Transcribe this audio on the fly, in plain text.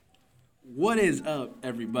What is up,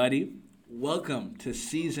 everybody? Welcome to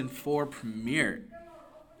season 4 premiere.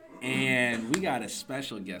 And we got a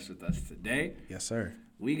special guest with us today. Yes, sir.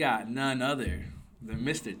 We got none other than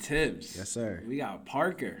Mr. Tibbs. Yes, sir. We got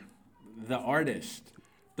Parker, the artist,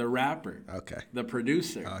 the rapper, Okay. the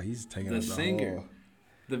producer, Oh, he's taking the us the singer, whole...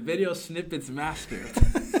 the video snippets master.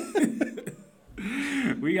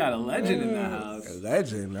 We got a legend in the house. A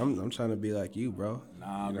legend. I'm trying to be like you, bro.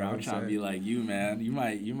 Nah, You know bro, what I'm trying to be like you, man. You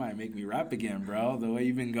might make me rap again, bro. The way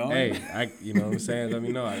you've been going. Hey, you know what I'm saying? Let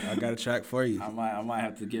me know. I got a track for you. I might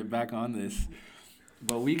have to get back on this.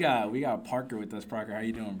 But we got Parker with us. Parker, how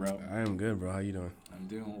you doing, bro? I am good, bro. How you doing? I'm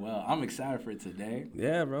doing well. I'm excited for today.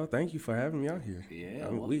 Yeah, bro. Thank you for having me out here. Yeah. I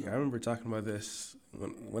remember talking about this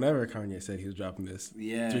whenever Kanye said he was dropping this.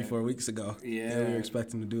 Yeah. 3-4 weeks ago. Yeah. And we were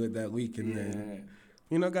expecting to do it that week, and then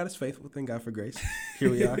God is faithful. Thank God for grace. Here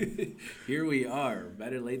we are. Here we are.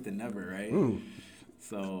 Better late than never, right?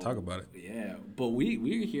 So talk about it. Yeah. But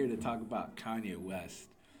we're here to talk about Kanye West,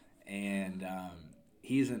 and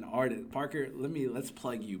he's an artist. Parker, let's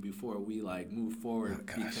plug you before we move forward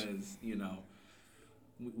because we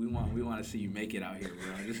want to see you make it out here,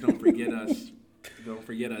 bro. Just don't forget us. Don't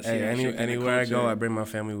forget us. Hey, here anywhere I go, I bring my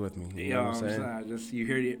family with me. You know what I'm saying? Just you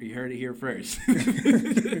heard it here first. You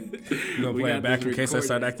gonna play it back in case I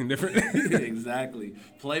start acting different? Exactly.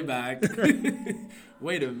 Play back.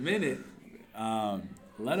 Wait a minute.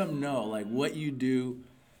 Let them know what you do,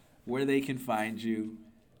 where they can find you,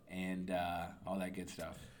 and all that good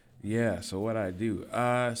stuff. Yeah, so what I do.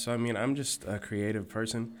 I'm just a creative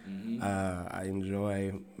person. Mm-hmm. I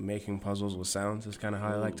enjoy making puzzles with sounds is kind of how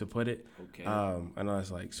I like to put it. Okay. I know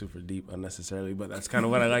it's super deep unnecessarily, but that's kind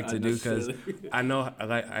of what I like to do because I know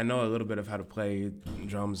a little bit of how to play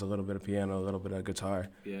drums, a little bit of piano, a little bit of guitar.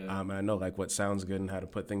 Yeah. And I know what sounds good and how to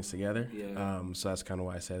put things together. Yeah. So that's kind of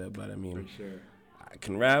why I say that. But I mean, For sure. I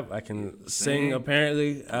can rap, I can sing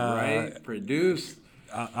apparently. Right. Produce.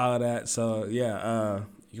 All of that. So yeah.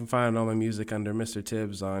 You can find all my music under Mr.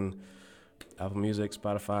 Tibbs on Apple Music,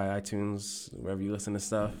 Spotify, iTunes, wherever you listen to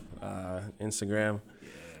stuff. Instagram,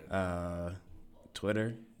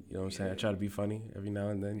 Twitter. You know what I'm saying? I try to be funny every now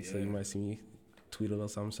and then, so you might see me tweet a little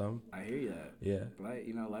something. I hear you. Yeah.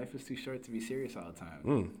 Life is too short to be serious all the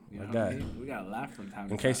time. My God. We gotta laugh from time to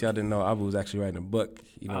time. In case y'all didn't know, Abu was actually writing a book.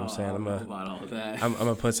 You know what I'm saying? I don't know about all that. I'm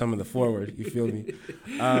gonna put some of the forward. You feel me?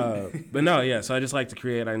 But no, yeah. So I just like to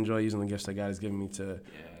create. I enjoy using the gifts that God has given me to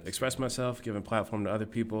express myself, give a platform to other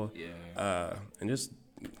people, and just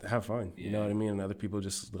have fun. You know what I mean? And other people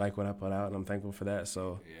just like what I put out, and I'm thankful for that.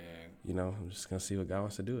 So, I'm just gonna see what God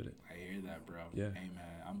wants to do with it. I hear that, bro. Yeah. Hey, man,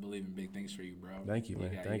 I'm believing big things for you, bro. Thank you,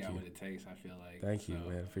 man. You got what it takes, I feel like. Thank you,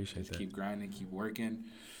 man. Appreciate that. Keep grinding, keep working.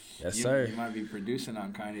 Yes, sir. You might be producing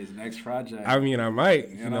on Kanye's next project. I mean, I might.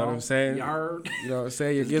 You know what I'm saying? You heard? You know what I'm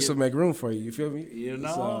saying? Your gifts will make room for you. You feel me?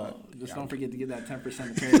 Just don't forget to get that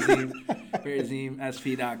 10% to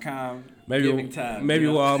ParaZemeSP.com. Maybe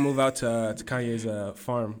we'll all move out to Kanye's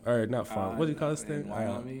farm. Or not farm. What do you call this thing?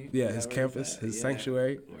 Wyoming? His campus, his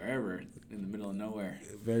sanctuary. Wherever, in the middle of nowhere.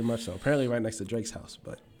 Very much so. Apparently right next to Drake's house,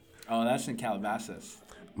 but... Oh, that's in Calabasas.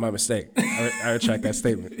 My mistake. I retract that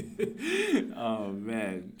statement. Oh,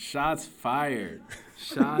 man. Shots fired.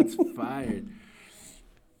 Shots fired.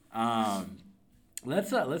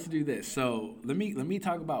 Let's do this. So let me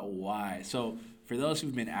talk about why. So for those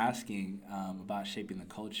who've been asking about shaping the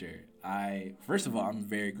culture, first of all, I'm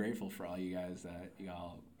very grateful for all you guys that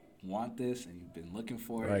y'all want this and you've been looking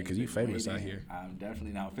for it. Right, because you famous out here. I'm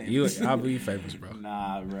definitely not famous. I'll be famous, bro.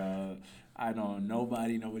 Nah, bro. I don't.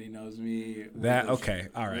 Nobody knows me. Okay,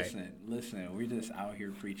 all right. Listen. We're just out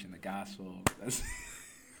here preaching the gospel.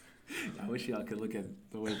 I wish y'all could look at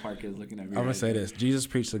the way Parker is looking at me. I'm gonna say this: Jesus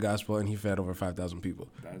preached the gospel and he fed over 5,000 people.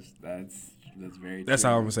 That's very. That's true.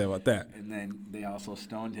 all I'm gonna say about that. And then they also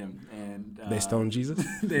stoned him. And they stoned Jesus.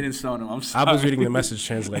 They didn't stone him. I'm sorry. I was reading the Message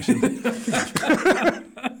translation.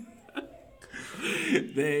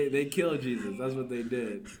 They killed Jesus. That's what they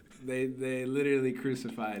did. They literally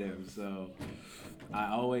crucified him. So I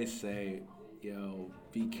always say,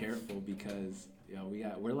 be careful because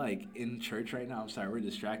we're in church right now. I'm sorry, we're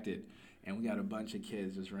distracted, and we got a bunch of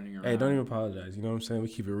kids just running around. Hey, don't even apologize. You know what I'm saying? We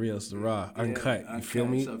keep it real. It's the raw, uncut. You feel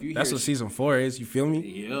me? So that's what season 4 is. You feel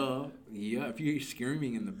me? Yeah. If you hear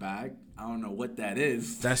screaming in the back, I don't know what that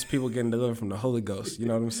is. That's people getting delivered from the Holy Ghost. You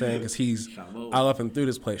know what I'm saying? Because he's Shabbat. all up and through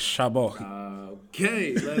this place. Shabbat.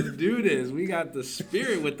 Okay, let's do this. We got the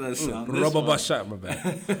spirit with us on this one. Shot, my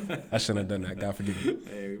bad. I shouldn't have done that. God forgive me.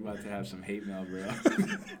 Hey, we're about to have some hate mail, bro.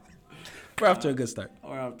 We're off to a good start.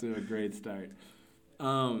 We're off to a great start.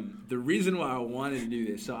 The reason why I wanted to do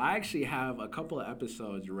this, so I actually have a couple of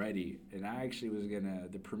episodes ready, and I actually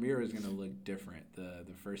the premiere was gonna look different, the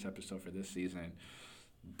first episode for this season,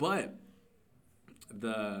 but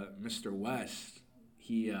the Mr. West,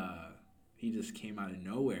 he just came out of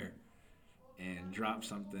nowhere and dropped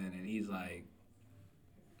something, and he's like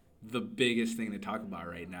the biggest thing to talk about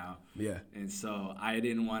right now. Yeah. And so I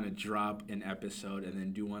didn't want to drop an episode and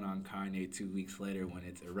then do one on Kanye 2 weeks later when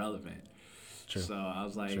it's irrelevant. True. So I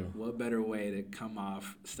was like, what better way to come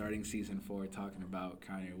off starting season 4 talking about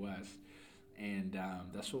Kanye West? And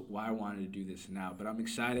that's why I wanted to do this now. But I'm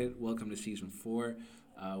excited. Welcome to season 4.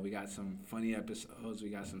 We got some funny episodes. We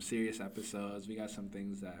got some serious episodes. We got some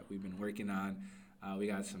things that we've been working on. We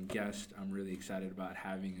got some guests I'm really excited about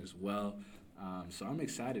having as well. So I'm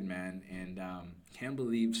excited, man, and can't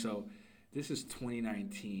believe. So this is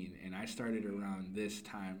 2019, and I started around this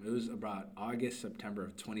time. It was about August, September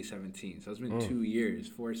of 2017. So it's been 2 years,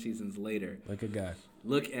 4 seasons later. Look at God.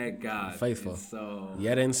 Look at God. Faithful. And so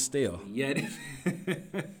yet and still. Yet.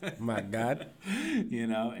 My God. You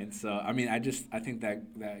know, and so, I mean, I think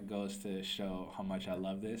that goes to show how much I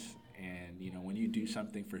love this. And, you know, when you do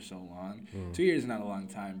something for so long, 2 years is not a long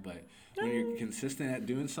time, but when you're consistent at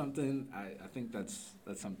doing something, I think that's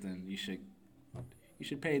something you should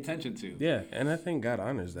pay attention to. Yeah, and I think God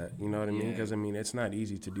honors that. You know what I mean? Because, I mean, it's not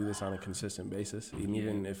easy to do this on a consistent basis. And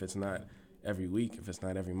even if it's not every week, if it's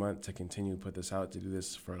not every month, to continue to put this out, to do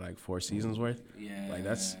this for like 4 seasons worth. Yeah. Like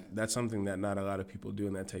that's something that not a lot of people do,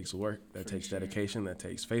 and that takes work, that takes dedication, that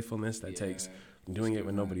takes faithfulness, that takes doing it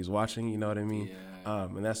when nobody's watching, you know what I mean? Yeah.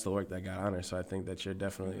 And that's the work that God honors. So I think that you're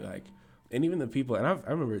definitely like, and even the people, and I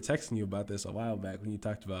remember texting you about this a while back when you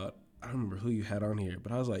talked about, I don't remember who you had on here,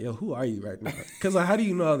 but I was like, yo, who are you right now? Because like, how do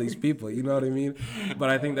you know all these people? You know what I mean? But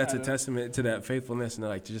I think that's a testament to that faithfulness and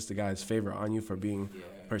like just the God's favor on you for being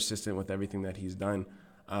persistent with everything that he's done.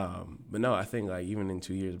 But no, I think like even in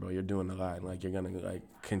 2 years, bro, you're doing a lot, and like you're gonna like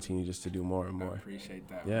continue just to do more and more. I appreciate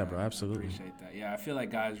that. Yeah, bro, absolutely. I appreciate that. Yeah, I feel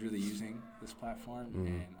like God is really using this platform,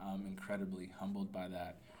 and I'm incredibly humbled by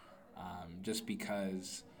that. Just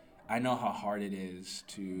because I know how hard it is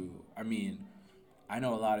to. I mean, I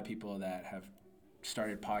know a lot of people that have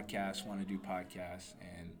started podcasts, want to do podcasts,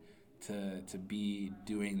 and to be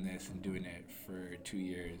doing this and doing it for 2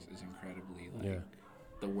 years is incredibly like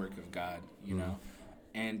the work of God, you know.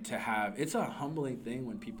 And to have, it's a humbling thing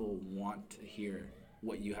when people want to hear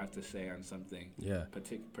what you have to say on something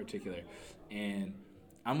particular. And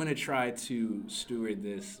I'm going to try to steward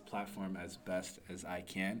this platform as best as I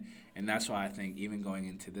can. And that's why I think even going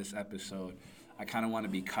into this episode, I kind of want to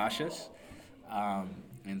be cautious.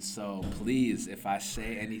 And so please, if I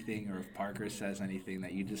say anything or if Parker says anything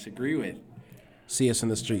that you disagree with. See us in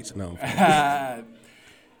the streets. No.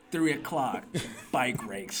 3 o'clock, bike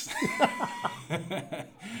race.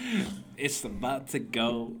 It's about to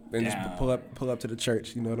go and down. Just pull up to the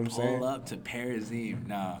church. You know what I'm saying? Pull up to Perazim.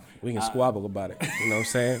 No. We can squabble about it. You know what I'm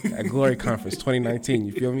saying? At Glory Conference 2019.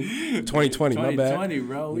 You feel me? 2020. My bad. 2020,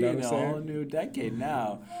 bro. We in a whole new decade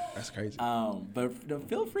now. That's crazy. But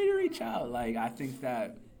feel free to reach out. Like, I think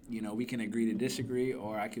that, you know, we can agree to disagree,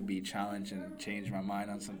 or I could be challenged and change my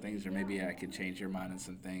mind on some things, or maybe I could change your mind on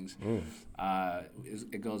some things.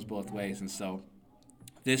 It goes both ways. And so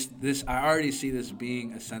this I already see this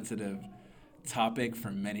being a sensitive topic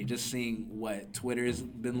for many. Just seeing what Twitter's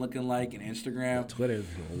been looking like and Instagram. Twitter's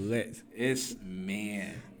lit.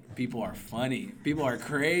 Man, people are funny. People are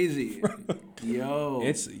crazy. Yo.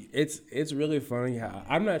 It's really funny.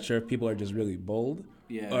 I'm not sure if people are just really bold.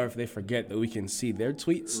 Yeah. Or if they forget that we can see their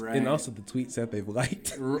tweets and also the tweets that they've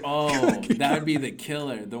liked. Oh, that would be the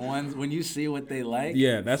killer. The ones when you see what they like.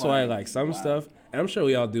 Yeah, that's why I like some stuff. And I'm sure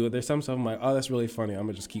we all do it. There's some stuff I'm like, oh, that's really funny. I'm going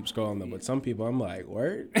to just keep scrolling them. But some people I'm like,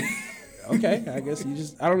 word? Okay, I guess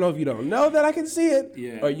I don't know if you don't know that I can see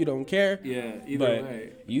it or you don't care. Yeah, either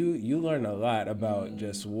way. You learn a lot about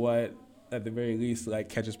just what, at the very least, like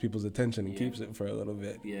catches people's attention and keeps it for a little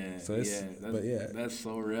bit. Yeah, so that's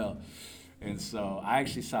so real. And so I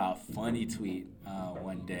actually saw a funny tweet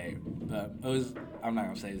one day. But I'm not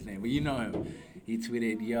going to say his name, but you know him. He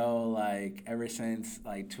tweeted, yo, like, ever since,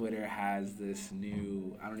 like, Twitter has this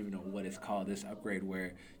new, I don't even know what it's called, this upgrade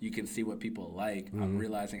where you can see what people like, I'm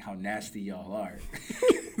realizing how nasty y'all are.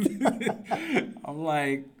 I'm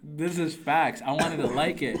like, this is facts. I wanted to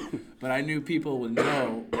like it, but I knew people would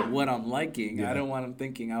know what I'm liking. Yeah. I don't want them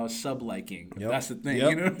thinking I was sub-liking. Yep. That's the thing,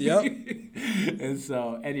 you know? Yep. And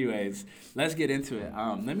so, anyways, let's get into it.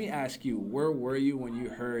 Let me ask you, where were you when you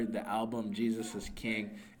heard the album Jesus is King,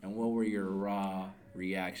 and what were your raw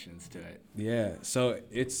reactions to it? Yeah, so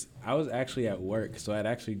I was actually at work, so I'd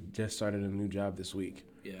actually just started a new job this week.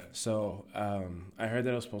 Yeah. So I heard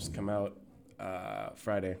that it was supposed to come out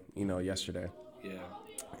Friday, yesterday. Yeah.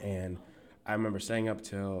 And I remember staying up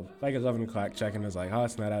till like 11 o'clock checking. I was like, oh,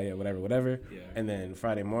 it's not out yet, whatever. Yeah. And then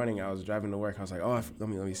Friday morning, I was driving to work. I was like, oh, let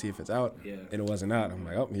me see if it's out. Yeah. And it wasn't out. I'm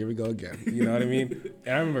like, oh, here we go again. You know what I mean?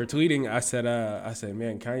 And I remember tweeting. I said,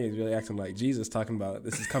 man, Kanye's really acting like Jesus, talking about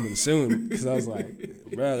this is coming soon. Because I was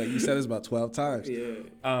like, bro, like you said this about 12 times.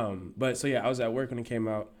 Yeah. But so yeah, I was at work when it came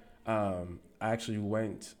out. I actually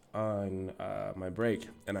went on my break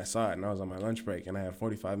and I saw it, and I was on my lunch break, and I had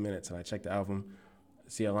 45 minutes, and I checked the album,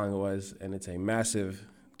 see how long it was, and it's a massive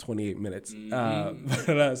 28 minutes. So I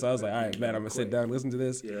was like, all right, man, I'm gonna sit down, listen to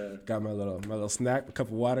this. Yeah. Got my little snack, a cup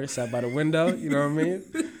of water, sat by the window. You know what I mean?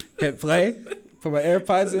 Hit play, put my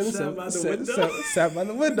AirPods in, sat by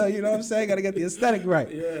the window. You know what I'm saying? Got to get the aesthetic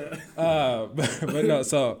right. Yeah. But no,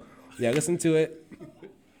 so yeah, listened to it,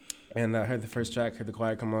 and I heard the first track, heard the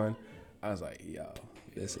choir come on. I was like, yo,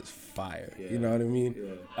 this is fire. Yeah. You know what I mean?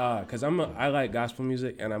 Yeah. Cause I like gospel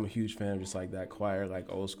music, and I'm a huge fan of just like that choir,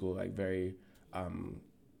 like old school, like very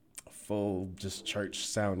full, just church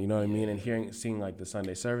sound. You know what I mean? And seeing like the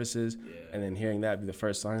Sunday services, and then hearing that be the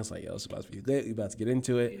first song, it's like, yo, it's about to be lit. We about to get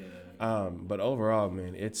into it. Yeah. But overall,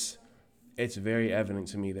 man, it's very evident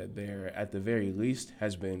to me that there, at the very least,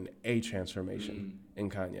 has been a transformation in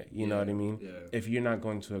Kanye. You know what I mean? Yeah. If you're not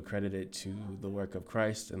going to accredit it to the work of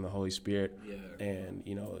Christ and the Holy Spirit, and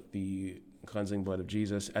the cleansing blood of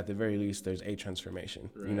Jesus, at the very least, there's a transformation.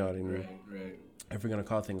 Right, you know what I mean? Right. If we're gonna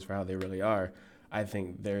call things for how they really are, I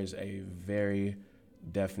think there's a very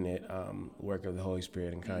definite work of the Holy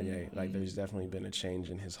Spirit in Kanye. Like, there's definitely been a change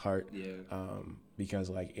in his heart. Because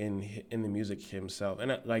like in the music himself,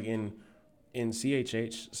 and like in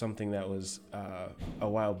CHH, something that was a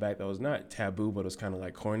while back that was not taboo, but was kind of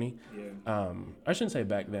like corny. I shouldn't say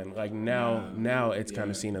back then. Like now it's kind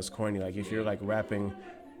of seen as corny. Like if you're like rapping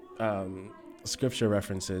scripture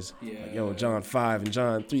references, like, yo, John 5 and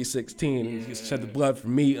John 3:16, and you shed the blood for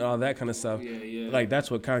me, and all that kind of stuff. Like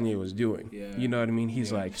that's what Kanye was doing. You know what I mean?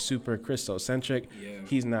 He's like super Christocentric.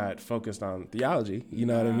 He's not focused on theology. You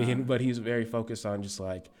know what I mean? But he's very focused on just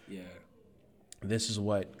like, this is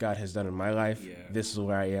what God has done in my life. This is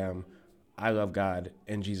where I am. I love God,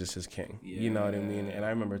 and Jesus is King. You know what I mean? And I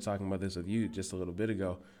remember talking about this with you just a little bit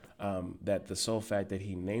ago, that the sole fact that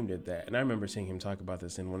he named it that, and I remember seeing him talk about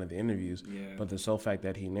this in one of the interviews, but the sole fact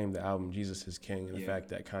that he named the album Jesus is King, and the fact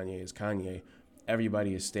that Kanye is Kanye,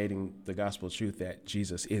 everybody is stating the gospel truth that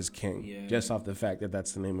Jesus is King, just off the fact that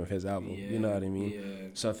that's the name of his album. You know what I mean?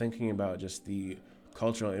 So thinking about just the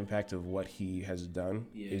cultural impact of what he has done,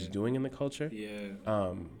 is doing in the culture,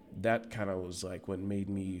 that kind of was like what made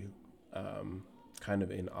me kind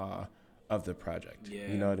of in awe of the project.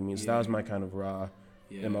 You know what I mean? So that was my kind of raw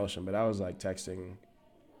emotion. But I was like texting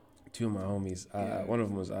two of my homies. One of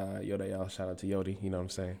them was Yoda Yal. Shout out to Yodi. You know what I'm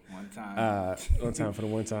saying? One time for the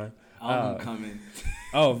one time. Album coming.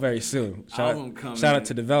 Oh, very soon. Shout out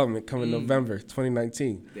to Development coming November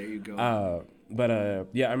 2019. There you go. But I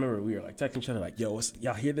remember we were like texting each other like, yo,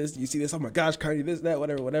 y'all hear this? You see this? Oh my gosh, Kanye, this, that,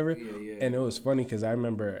 whatever. And it was funny because I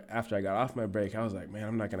remember after I got off my break, I was like, man,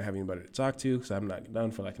 I'm not going to have anybody to talk to because I'm not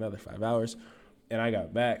done for like another 5 hours. And I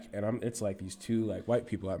got back, and it's like these two like white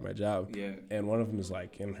people at my job. And one of them is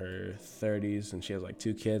like in her 30s, and she has like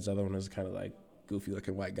 2 kids. The other one is kind of like goofy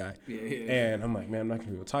looking white guy. And I'm like, man, I'm not gonna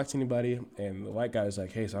be able to talk to anybody. And the white guy is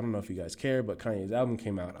like, hey, so I don't know if you guys care, but Kanye's album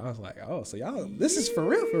came out. I was like, oh, so y'all, this is for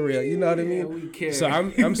real, you know what I mean? We care. So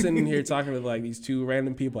I'm sitting here talking with like these 2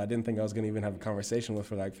 random people I didn't think I was gonna even have a conversation with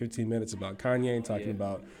for like 15 minutes about Kanye and talking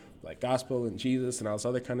about like gospel and Jesus and all this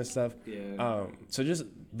other kind of stuff. So just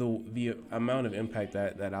the amount of impact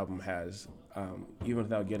that album has, even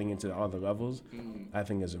without getting into all the levels, I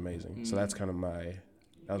think is amazing. So that's kind of my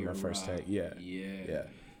first take. Yeah.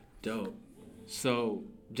 Dope. So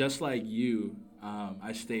just like you,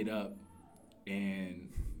 I stayed up and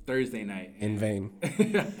Thursday night. In vain.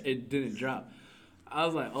 It didn't drop. I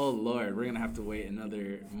was like, oh Lord, we're gonna have to wait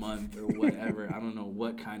another month or whatever. I don't know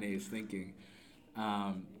what Kanye is thinking.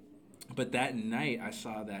 But that night, I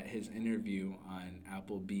saw that his interview on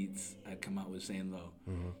Apple Beats had come out with Zane Lowe.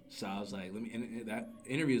 So I was like, and that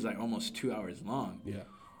interview is like almost 2 hours long.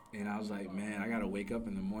 And I was like, man, I got to wake up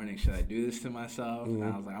in the morning. Should I do this to myself? And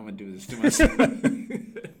I was like, I'm going to do this to myself.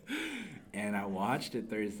 And I watched it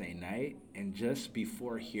Thursday night. And just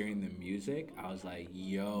before hearing the music, I was like,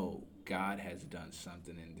 yo, God has done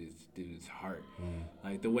something in this dude's heart.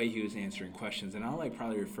 Like the way he was answering questions. And I'll like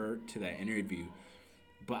probably refer to that interview.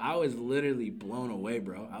 But I was literally blown away,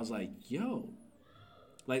 bro. I was like, yo,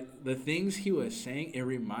 like the things he was saying, it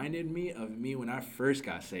reminded me of me when I first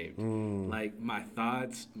got saved. Like my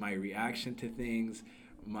thoughts, my reaction to things,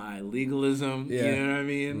 my legalism. Yeah. You know what I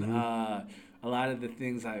mean? Mm-hmm. A lot of the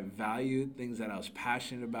things I valued, things that I was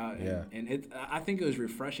passionate about, and I think it was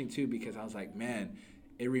refreshing too, because I was like, man,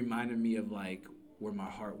 it reminded me of like where my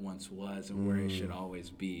heart once was and where it should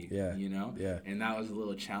always be. Yeah. You know? Yeah. And that was a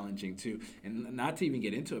little challenging too. And not to even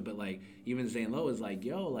get into it, but like even Zane Lowe was like,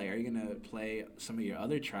 yo, like, are you gonna play some of your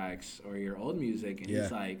other tracks or your old music? And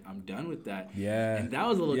he's like, I'm done with that. Yeah. And that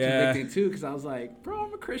was a little convicting too, because I was like, bro,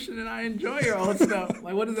 I'm a Christian and I enjoy your old stuff.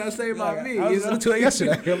 Like, what does that say about me? I was listening to it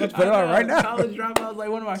yesterday. Let's put it on right now. College Dropout was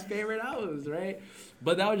like one of my favorite albums, right?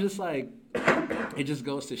 But that was just like, it just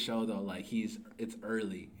goes to show though, like it's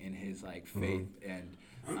early in his like faith, and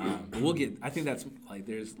we'll get. I think that's like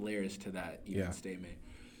there's layers to that statement.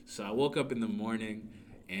 So I woke up in the morning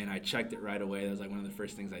and I checked it right away. That was like one of the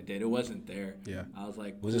first things I did. It wasn't there. Yeah. I was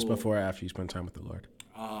like, was this before or after you spent time with the Lord?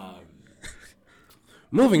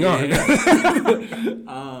 Moving on.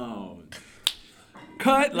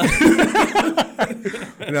 Cut. No,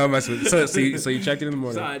 I'm messing with you. So you checked it in the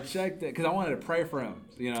morning. So I checked it because I wanted to pray for him.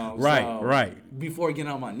 You know. Right. Before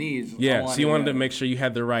getting on my knees. Yeah. So you wanted to make sure you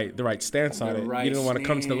had the right stance on it. You didn't want to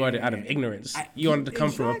come to the Lord out of ignorance. You wanted to come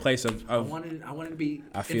from a place of. I wanted to be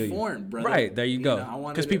informed, brother. Right. There you go.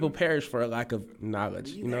 Because people perish for a lack of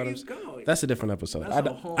knowledge. You know what I'm saying? That's a different episode.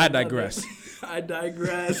 I digress. I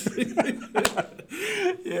digress.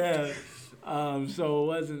 Yeah. So it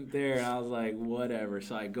wasn't there. And I was like, whatever.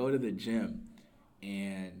 So I go to the gym,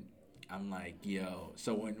 and I'm like, yo.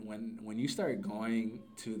 So when you start going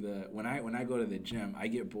to when I go to the gym, I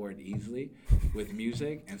get bored easily with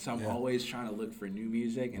music, and so I'm always trying to look for new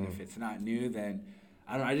music. And if it's not new, then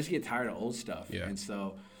I just get tired of old stuff. Yeah. And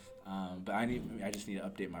so, but I just need to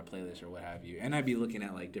update my playlist or what have you. And I'd be looking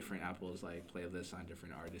at like different Apple's like playlists on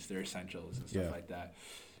different artists, their essentials and stuff like that.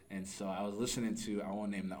 And so I was listening to, I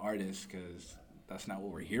won't name the artist because that's not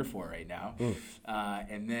what we're here for right now.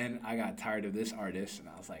 And then I got tired of this artist, and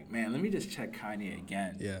I was like, man, let me just check Kanye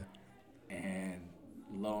again. Yeah. And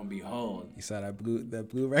lo and behold. You saw that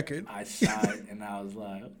blue record? I saw it, and I was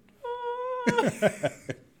like,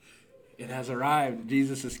 it has arrived.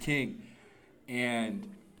 Jesus is King.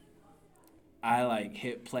 And I, like,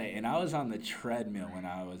 hit play. And I was on the treadmill when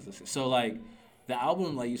I was listening. So, like, the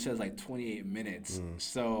album, like you said, is like 28 minutes.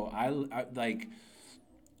 So I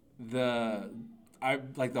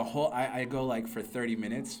go like for 30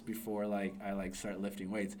 minutes before like I like start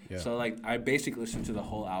lifting weights. Yeah. So like I basically listen to the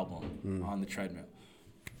whole album on the treadmill.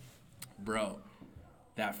 Bro,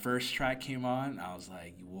 that first track came on, I was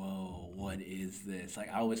like, whoa, what is this? Like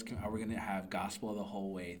are we gonna have gospel the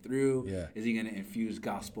whole way through? Yeah. Is he gonna infuse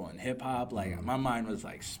gospel and hip hop? Like my mind was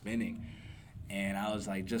like spinning. And I was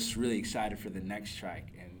like just really excited for the next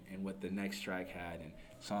track and what the next track had and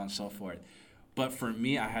so on and so forth. But for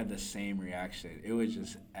me, I had the same reaction. It was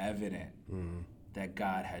just evident that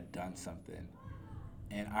God had done something.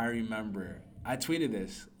 And I remember, I tweeted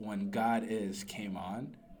this, when God Is came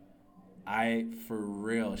on, I for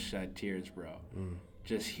real shed tears, bro.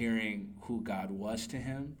 Just hearing who God was to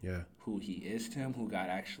him, who he is to him, who God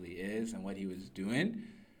actually is and what he was doing.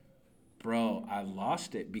 Bro, I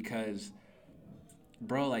lost it because...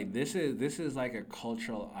 Bro, like this is like a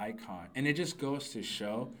cultural icon, and it just goes to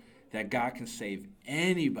show that God can save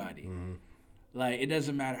anybody. Like it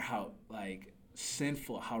doesn't matter how like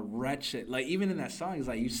sinful, how wretched. Like even in that song, he's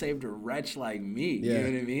like, "You saved a wretch like me." You know what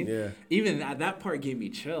I mean? Yeah. Even that part gave me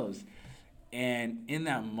chills, and in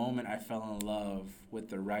that moment, I fell in love with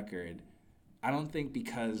the record. I don't think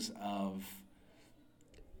because of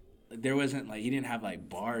there wasn't like he didn't have like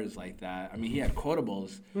bars like that. I mean, he had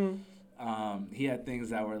quotables. He had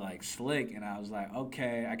things that were like slick, and I was like,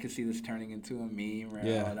 okay, I could see this turning into a meme. Right?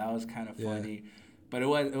 Yeah. That was kind of funny, but it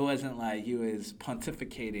wasn't like he was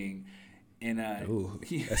pontificating in a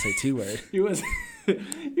SAT word. He wasn't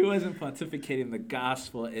pontificating the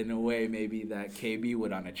gospel in a way maybe that KB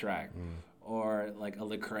would on a track, or like a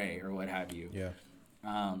Lecrae or what have you. Yeah.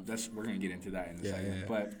 We're gonna get into that in a second,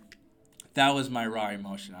 but that was my raw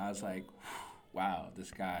emotion. I was like, wow,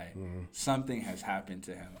 this guy, something has happened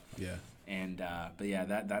to him. Yeah. And but yeah,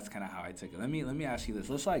 that's kind of how I took it. Let me ask you this.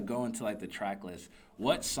 Let's like go into like the track list.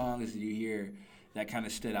 What songs did you hear that kind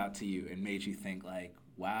of stood out to you and made you think like,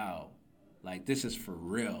 wow, like this is for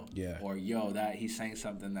real? Yeah. Or yo, that he's saying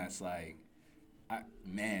something that's like,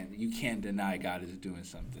 man, you can't deny God is doing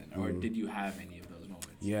something. Or did you have any of those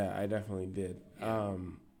moments? Yeah, I definitely did. Yeah.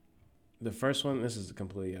 The first one, this is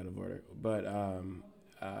completely out of order, but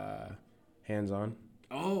Hands On.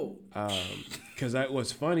 Oh. Because that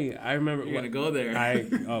was funny. I remember. You're gonna go there.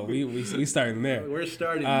 We starting there. We're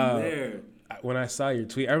starting there. When I saw your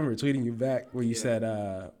tweet, I remember tweeting you back where you said,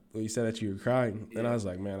 you said that you were crying, and I was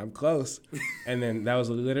like, man, I'm close. And then that was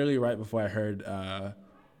literally right before I heard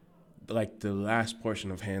like the last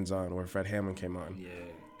portion of Hands On where Fred Hammond came on. Yeah.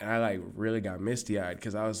 And I like really got misty eyed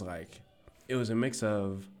because I was like, it was a mix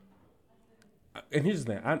of. And here's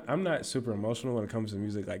the thing, I'm not super emotional when it comes to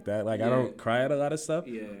music like that. Like I don't cry at a lot of stuff.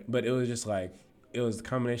 Yeah. But it was just like, it was the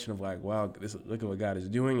combination of like, wow, look at what God is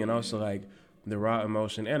doing, and also like the raw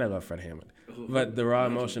emotion. And I love Fred Hammond, but the raw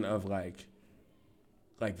emotion of like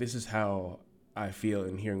this is how I feel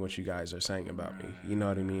in hearing what you guys are saying about me. You know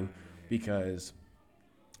what I mean? Because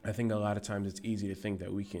I think a lot of times it's easy to think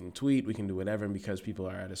that we can tweet, we can do whatever, and because people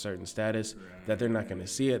are at a certain status, that they're not going to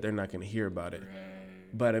see it, they're not going to hear about it.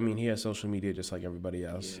 But I mean, he has social media just like everybody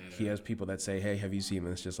else. Yeah. He has people that say, hey, have you seen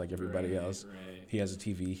this, just like everybody else. Right. He has a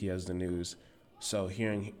TV, he has the news. So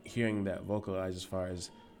hearing that vocalized as far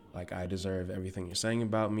as, like, I deserve everything you're saying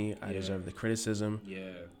about me, I deserve the criticism.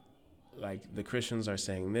 Yeah. Like, the Christians are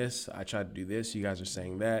saying this, I try to do this, you guys are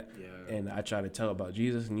saying that. Yeah. And I try to tell about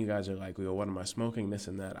Jesus, and you guys are like, well, what am I smoking, this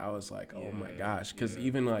and that. I was like, oh my gosh. Because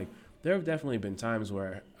even, like, there have definitely been times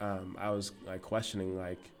where I was, like, questioning,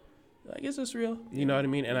 like, is this real? You know what I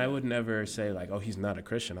mean? And I would never say, like, oh, he's not a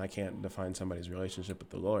Christian. I can't define somebody's relationship with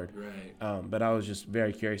the Lord. Right. But I was just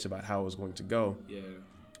very curious about how it was going to go. Yeah.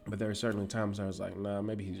 But there were certainly times I was like, nah,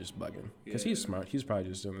 maybe he's just bugging. Because he's smart. He's probably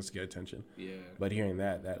just doing this to get attention. Yeah. But hearing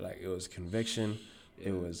that, like, it was conviction. Yeah.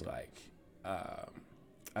 It was, like,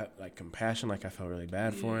 compassion. Like, I felt really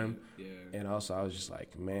bad for him. Yeah. And also, I was just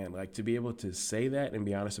like, man, like, to be able to say that and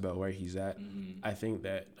be honest about where he's at, I think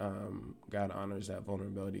that God honors that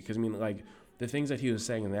vulnerability. Because, I mean, like, the things that he was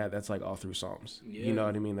saying in that's, like, all through Psalms. Yeah. You know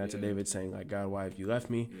what I mean? That's a David saying, like, God, why have you left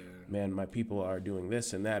me? Yeah. Man, my people are doing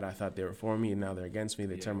this and that. I thought they were for me, and now they're against me.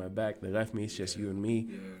 They turned my back. They left me. It's just you and me.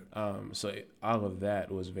 Yeah. So all of that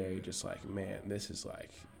was very just like, man, this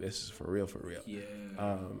is for real, for real.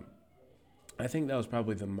 Yeah. I think that was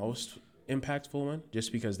probably the most impactful one,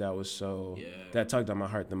 just because that was that tugged on my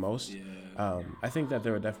heart the most. Yeah. I think that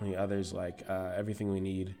there were definitely others, like Everything We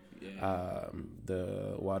Need,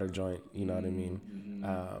 the Water Joint, you know what I mean?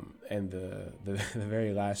 And the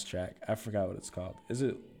very last track, I forgot what it's called. Is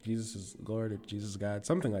it Jesus is Lord or Jesus is God?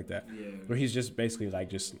 Something like that. Yeah. Where he's just basically like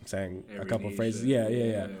just saying a couple phrases.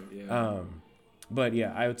 Yeah. But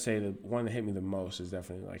yeah, I would say the one that hit me the most is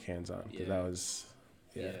definitely like Hands On, because that was...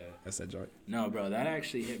 Yeah, that's that joint. No, bro, that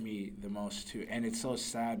actually hit me the most too, and it's so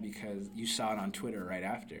sad because you saw it on Twitter right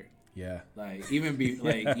after. Yeah. Like even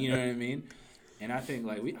like you know what I mean, and I think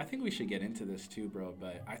like I think we should get into this too, bro.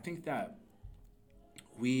 But I think that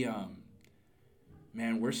we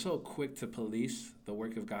man, we're so quick to police the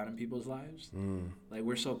work of God in people's lives. Like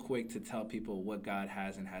we're so quick to tell people what God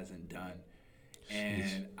has and hasn't done, and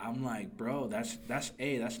Jeez. I'm like, bro, that's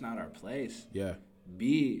not our place. Yeah.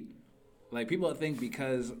 B. Like, people think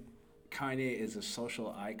because Kanye is a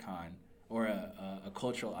social icon or a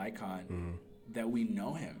cultural icon that we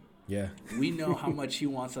know him. Yeah. We know how much he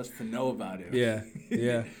wants us to know about him.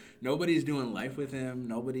 Yeah. Nobody's doing life with him.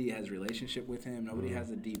 Nobody has relationship with him. Nobody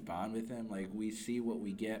has a deep bond with him. Like, we see what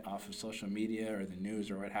we get off of social media or the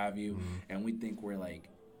news or what have you, and we think we're like,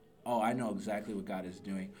 oh, I know exactly what God is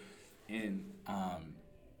doing. And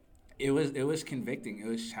it was convicting. It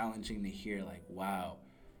was challenging to hear, like, wow.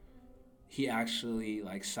 He actually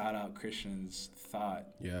like sought out Christians' thought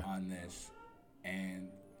on this, and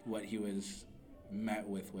what he was met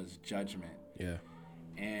with was judgment. Yeah.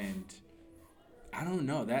 And I don't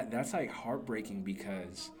know, that's like heartbreaking,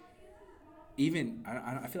 because even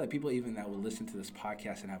I feel like people even that will listen to this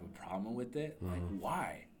podcast and have a problem with it, like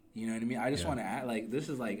why? You know what I mean? I just want to act like this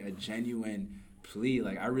is like a genuine plea.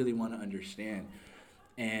 Like I really want to understand.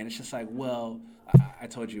 And it's just like, well, I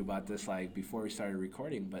told you about this like before we started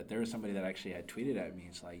recording, but there was somebody that actually had tweeted at me.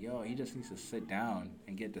 It's like, yo, he just needs to sit down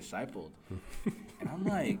and get discipled. And I'm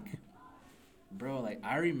like, bro, like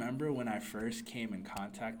I remember when I first came in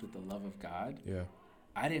contact with the love of God. Yeah.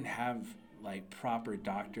 I didn't have like proper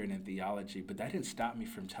doctrine and theology, but that didn't stop me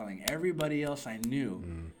from telling everybody else I knew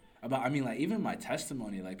about, I mean, like even my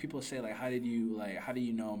testimony, like people say like, how do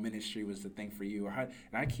you know ministry was the thing for you? And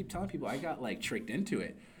I keep telling people I got like tricked into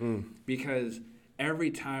it because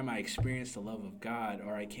every time I experienced the love of God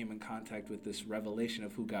or I came in contact with this revelation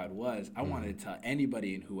of who God was, I wanted to tell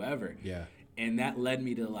anybody and whoever. Yeah. And that led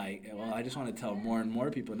me to like, well, I just want to tell more and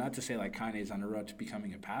more people, not to say like Kanye's on the road to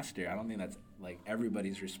becoming a pastor. I don't think that's like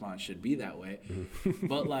everybody's response should be that way.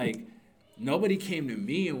 But like, nobody came to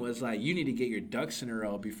me and was like, you need to get your ducks in a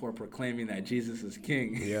row before proclaiming that Jesus is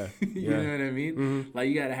king. Yeah. You know what I mean? Like,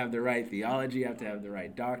 you got to have the right theology. You have to have the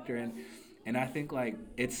right doctrine. And I think, like,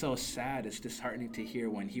 it's so sad. It's disheartening to hear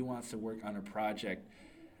when he wants to work on a project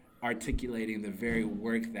articulating the very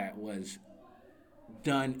work that was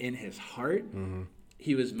done in his heart,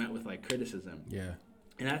 he was met with like criticism. Yeah.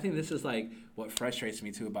 And I think this is like what frustrates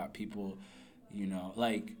me too about people, you know,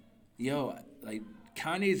 like, yo, like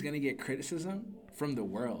Kanye's gonna get criticism from the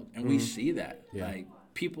world, and we see that. Yeah. Like,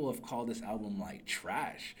 people have called this album like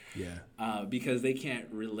trash. Yeah. Because they can't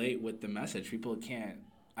relate with the message. People can't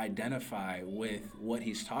identify with what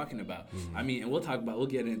he's talking about. I mean, and we'll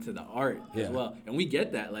get into the art as well. And we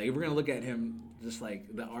get that. Like, if we're gonna look at him just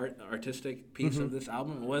like the artistic piece of this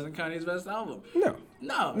album, it wasn't Kanye's best album.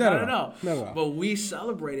 No, not at all. But we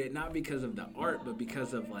celebrate it not because of the art, but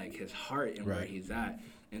because of like his heart and where he's at.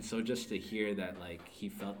 And so just to hear that like he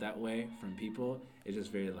felt that way from people is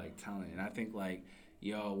just very like telling. And I think like,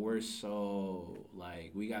 yo, we're so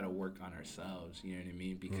like, we gotta work on ourselves, you know what I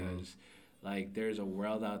mean? Because like there's a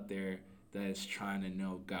world out there that is trying to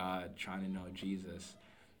know God, trying to know Jesus.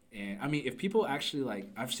 And I mean, if people actually like,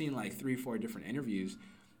 I've seen like 3-4 different interviews,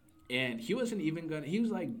 and he wasn't even he was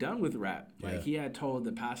like done with rap. Like he had told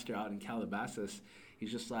the pastor out in Calabasas,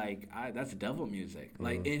 he's just like, that's devil music.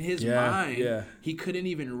 Like in his mind, he couldn't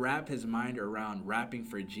even wrap his mind around rapping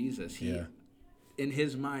for Jesus. In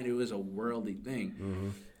his mind, it was a worldly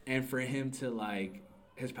thing. And for him to like,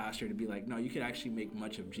 his pastor to be like, no, you could actually make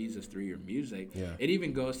much of Jesus through your music. It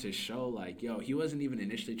even goes to show like, yo, he wasn't even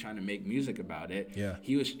initially trying to make music about it.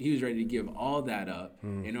 He was ready to give all that up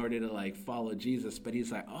in order to like follow Jesus. But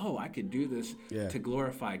he's like, oh, I could do this to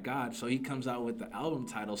glorify God. So he comes out with the album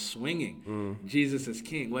title Swinging, Jesus is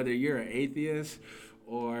King. Whether you're an atheist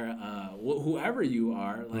or whoever you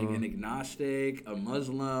are, like an agnostic, a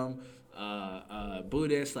Muslim,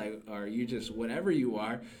 Buddhist, like, or you just whatever you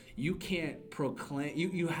are, you can't proclaim.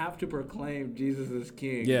 You have to proclaim Jesus is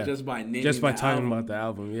King just by naming. Just by talking about the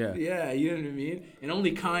album, you know what I mean. And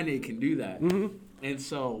only Kanye can do that. And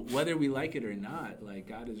so whether we like it or not, like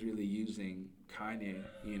God is really using Kanye,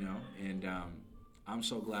 you know. And I'm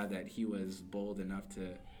so glad that he was bold enough to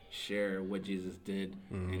share what Jesus did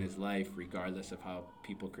in his life, regardless of how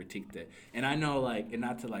people critiqued it. And I know, like, and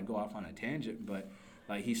not to like go off on a tangent, but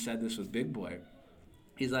like he said this with Big Boy.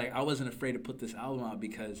 He's like, I wasn't afraid to put this album out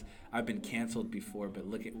because I've been canceled before, but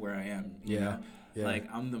look at where I am. You know? Like,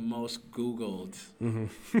 I'm the most Googled.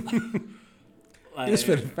 Like, it's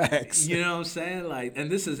been facts. You know what I'm saying? Like,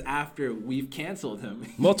 and this is after we've canceled him.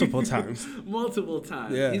 Multiple times.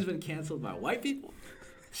 Yeah. He's been canceled by white people.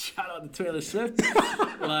 Shout out to Taylor Swift.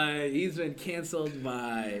 Like, he's been canceled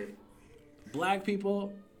by black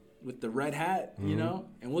people with the red hat, you know?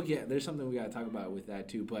 And there's something we got to talk about with that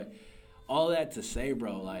too. But all that to say,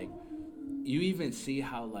 bro, like, you even see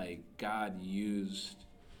how, like, God used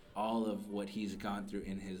all of what he's gone through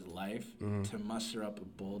in his life to muster up a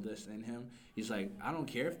boldness in him. He's like, I don't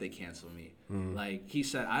care if they cancel me. Like, he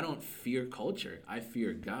said, I don't fear culture. I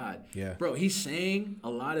fear God. Yeah. Bro, he's saying a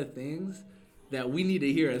lot of things that we need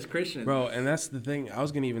to hear as Christians. Bro, and that's the thing. I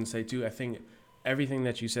was going to even say, too, I think everything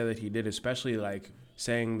that you said that he did, especially, like,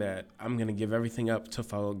 saying that I'm going to give everything up to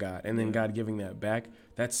follow God, and then God giving that back,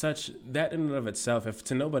 that in and of itself, if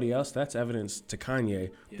to nobody else, that's evidence to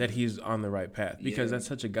Kanye that he's on the right path, because that's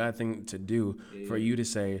such a God thing to do for you to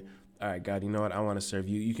say, all right, God, you know what? I want to serve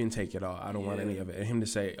you. You can take it all. I don't want any of it. And him to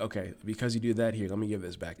say, okay, because you do that here, let me give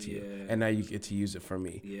this back to you. And now you get to use it for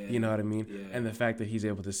me. You know what I mean? And the fact that he's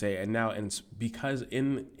able to say, and now, and because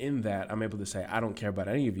in that, I'm able to say, I don't care about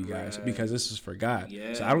any of you guys because this is for God.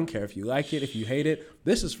 So I don't care if you like it, if you hate it.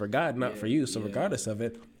 This is for God, not for you. So regardless of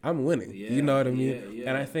it, I'm winning. You know what I mean?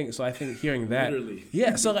 And I think hearing that,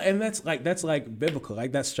 so, and that's like biblical,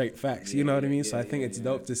 like that's straight facts. You know what I mean? So I think it's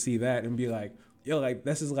dope to see that and be like, yo, like,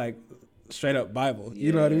 this is like straight up Bible.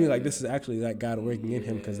 You know what I mean? Like, this is actually like God working in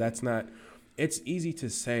him, because that's not, it's easy to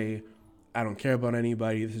say, I don't care about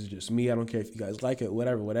anybody. This is just me. I don't care if you guys like it,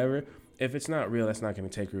 whatever. If it's not real, that's not going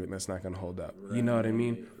to take root and that's not going to hold up. You know what I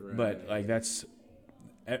mean? But like, that's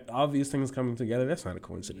all these things coming together. That's not a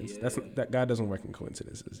coincidence. That God doesn't work in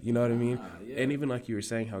coincidences. You know what I mean? And even like you were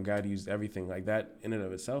saying, how God used everything, like that in and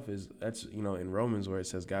of itself that's, you know, in Romans where it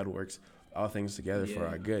says God works all things together for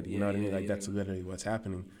our good. You know what I mean? Like, that's literally what's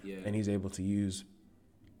happening. And he's able to use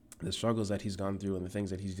the struggles that he's gone through and the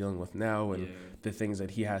things that he's dealing with now and the things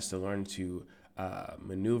that he has to learn to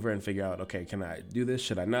maneuver and figure out, okay, can I do this?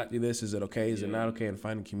 Should I not do this? Is it okay? Is it not okay? And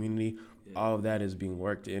find a community. All of that is being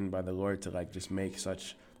worked in by the Lord to like just make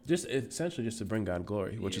just essentially just to bring God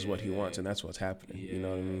glory, which is what he wants. And that's what's happening. You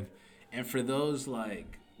know what I mean? And for those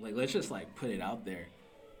like let's just like put it out there.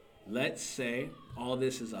 Let's say all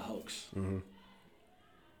this is a hoax.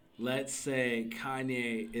 Let's say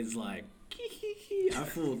Kanye is like, I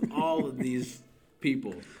fooled all of these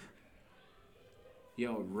people.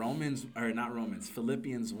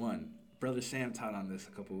 Philippians 1. Brother Sam taught on this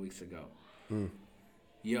a couple weeks ago.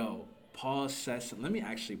 Paul says, let me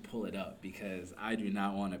actually pull it up because I do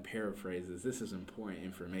not want to paraphrase this. This is important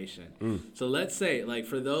information. So let's say, like,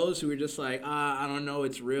 for those who are just like, I don't know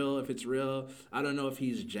if it's real. I don't know if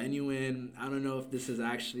he's genuine. I don't know if this is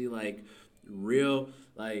actually, like, real.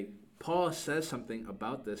 Like, Paul says something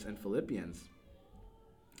about this in Philippians.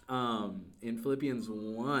 In Philippians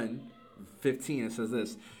 1:15, it says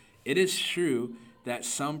this: "It is true that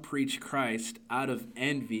some preach Christ out of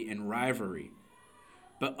envy and rivalry,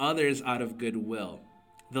 but others out of goodwill.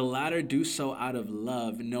 The latter do so out of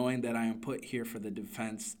love, knowing that I am put here for the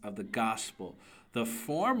defense of the gospel. The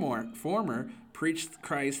former preached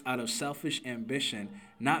Christ out of selfish ambition,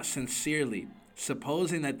 not sincerely,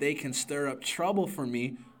 supposing that they can stir up trouble for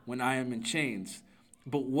me when I am in chains.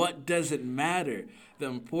 But what does it matter? The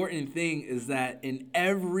important thing is that in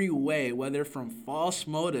every way, whether from false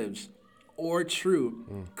motives or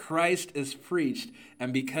true, Christ is preached,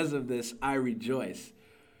 and because of this, I rejoice."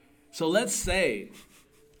 So let's say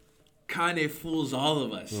Kanye fools all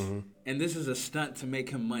of us, and this is a stunt to make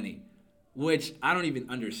him money, which I don't even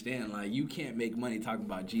understand. Like, you can't make money talking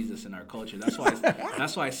about Jesus in our culture. That's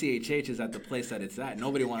why CHH is at the place that it's at.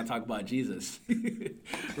 Nobody want to talk about Jesus,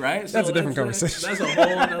 right? That's a different conversation. That's a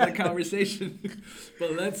whole other conversation.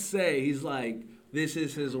 But let's say he's like, this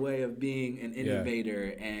is his way of being an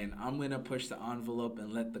innovator, and I'm going to push the envelope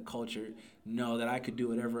and let the culture know that I could do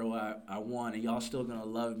whatever I want, and y'all still going to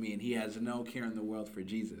love me, and he has no care in the world for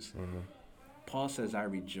Jesus. Paul says, I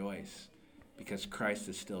rejoice because Christ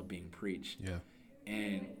is still being preached. Yeah.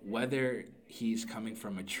 And whether he's coming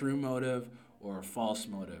from a true motive or a false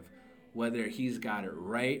motive, whether he's got it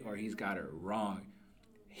right or he's got it wrong,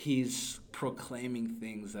 he's proclaiming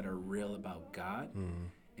things that are real about God.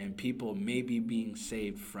 And people may be being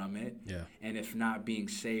saved from it. Yeah. And if not being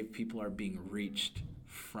saved, people are being reached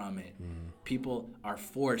from it. People are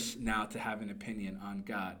forced now to have an opinion on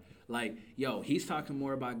God. Like, he's talking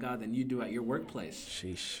more about God than you do at your workplace.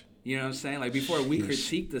 Sheesh. You know what I'm saying? Like, before we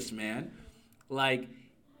critique this man, like,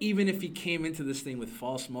 even if he came into this thing with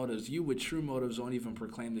false motives, you with true motives won't even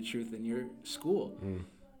proclaim the truth in your school.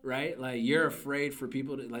 Right? Like, you're afraid for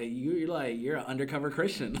people to, like, you're an undercover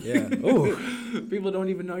Christian. Yeah. Ooh. People don't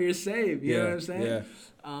even know you're saved. You know what I'm saying? Yeah.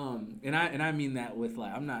 And I mean that with,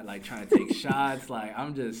 like, I'm not, like, trying to take shots. Like,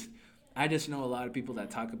 I just know a lot of people that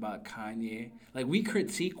talk about Kanye. Like, we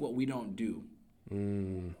critique what we don't do.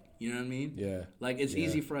 You know what I mean? Yeah. Like, it's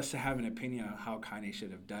easy for us to have an opinion on how Kanye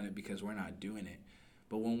should have done it because we're not doing it.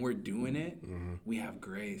 But when we're doing it, we have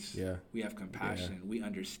grace. Yeah. We have compassion. Yeah. We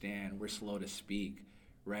understand. We're slow to speak.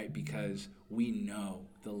 Right? Because we know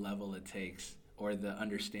the level it takes, or the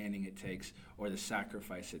understanding it takes, or the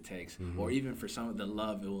sacrifice it takes, or even for some of the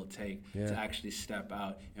love it will take to actually step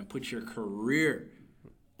out and put your career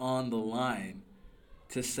on the line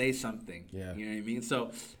to say something. Yeah. You know what I mean?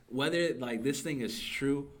 So whether, like, this thing is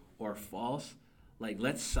true or false, like,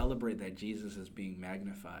 let's celebrate that Jesus is being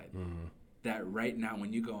magnified. That right now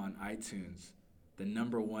when you go on iTunes, the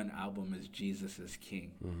 #1 album is Jesus is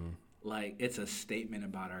King. Like, it's a statement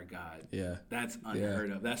about our God. Yeah. That's unheard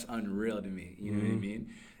of. That's unreal to me. You know what I mean?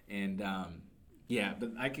 And,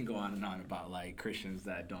 but I can go on and on about, like, Christians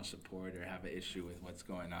that don't support or have an issue with what's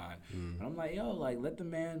going on. But I'm like, like, let the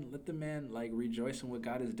man, like, rejoice in what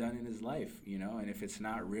God has done in his life, you know? And if it's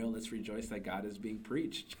not real, let's rejoice that God is being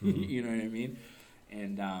preached. You know what I mean?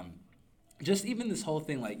 And just even this whole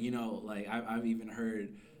thing, like, like, I've even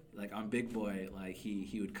heard, like, on Big Boy, like,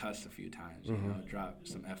 he would cuss a few times, you know, drop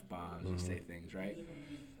some F-bombs and say things, right?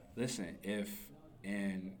 Listen,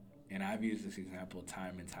 and I've used this example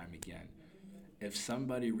time and time again, if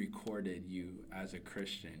somebody recorded you as a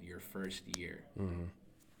Christian your first year,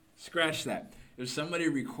 scratch that. If somebody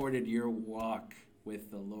recorded your walk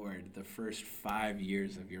with the Lord the first 5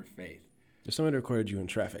 years of your faith. If somebody recorded you in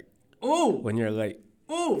traffic. Oh! When you're late.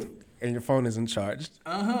 Oh! And your phone isn't charged.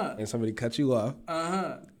 And somebody cut you off.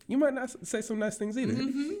 You might not say some nice things either.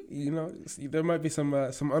 You know, there might be some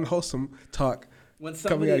unwholesome talk. When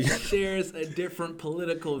somebody shares a different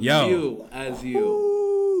political view as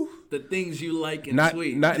you, the things you like and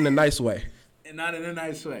tweet. Not in a nice way. And not in a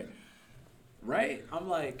nice way. Right? I'm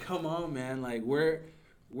like, come on, man. Like, we're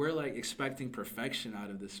like expecting perfection out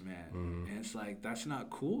of this man. And it's like, that's not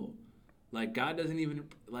cool. Like, God doesn't even,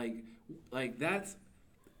 like that's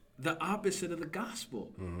the opposite of the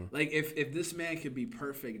gospel. Like, if this man could be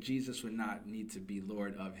perfect, Jesus would not need to be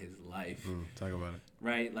Lord of his life. Talk about it.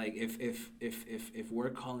 Right? Like, if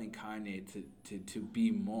we're calling Kanye to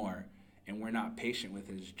be more, and we're not patient with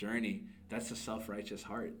his journey, that's a self-righteous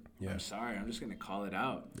heart. Yeah. I'm sorry. I'm just going to call it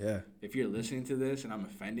out. Yeah. If you're listening to this and I'm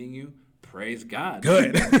offending you, praise God.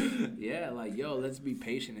 Good. Yeah, like, yo, let's be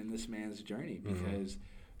patient in this man's journey because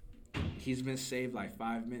he's been saved like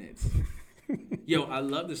 5 minutes. Yo, I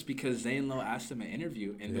love this because Zane Lowe asked him an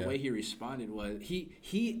interview, and the way he responded was,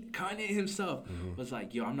 Kanye himself was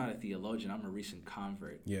like, yo, I'm not a theologian, I'm a recent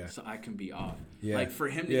convert, so I can be off. Yeah. Like, for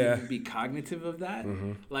him to even be cognitive of that,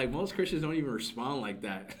 like, most Christians don't even respond like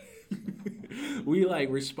that. We, like,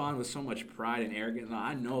 respond with so much pride and arrogance. No,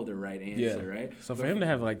 I know the right answer, right? So for him to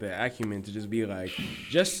have, like, the acumen to just be like,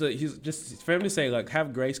 for him to say, like,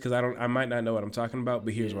 have grace because I might not know what I'm talking about,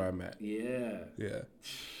 but here's where I'm at. Yeah.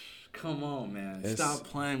 Come on, man. Stop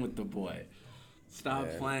playing with the boy. Stop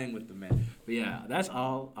playing with the man. But yeah, that's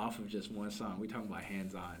all off of just one song. We talking about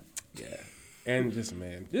hands-on. Yeah. And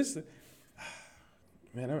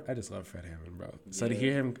man, I just love Fred Hammond, bro. So to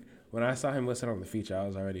hear him, when I saw him listed on the feature, I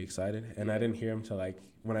was already excited. And I didn't hear him till I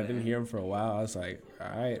didn't hear him for a while, I was like, all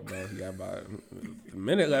right, bro, you got about a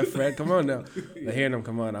minute left, Fred. Come on now. But hearing him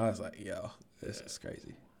come on, I was like, yo, this is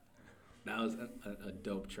crazy. That was a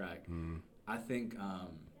dope track. I think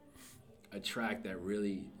a track that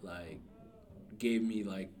really, like, gave me,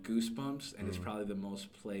 like, goosebumps, and it's probably the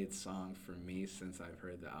most played song for me since I've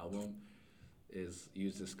heard the album, is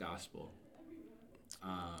Use This Gospel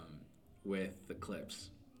with the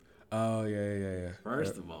Clips. Oh, yeah.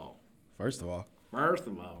 First of all.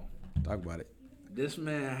 Talk about it. This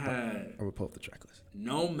man had... I'm going to pull up the track list.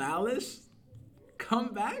 No Malice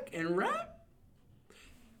come back and rap?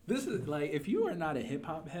 This is, like, if you are not a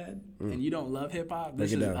hip-hop head and you don't love hip-hop,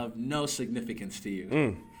 this is of no significance to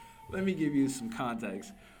you. Let me give you some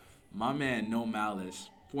context. My man, No Malice,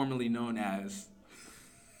 formerly known as...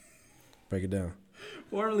 Break it down.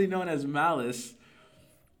 Formerly known as Malice,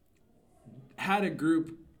 had a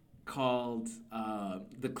group called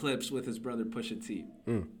The Clips with his brother Pusha T.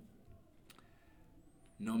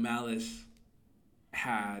 No Malice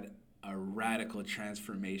had a radical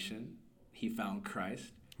transformation. He found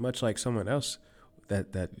Christ. Much like someone else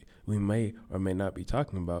that we may or may not be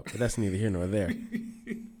talking about, but that's neither here nor there.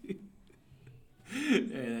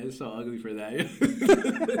 Yeah, it's so ugly for that.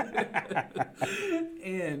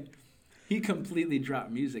 And he completely dropped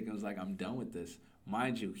music and was like, I'm done with this.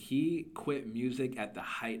 Mind you, he quit music at the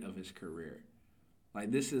height of his career. Like,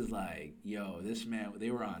 this is like, yo, this man, they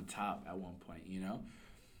were on top at one point, you know?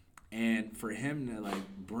 And for him to, like,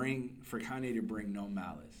 for Kanye to bring No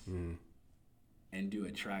Malice and do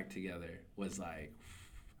a track together was like,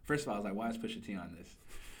 first of all, I was like, why is Pusha T on this?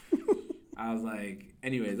 I was like,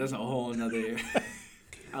 anyways, that's a whole nother.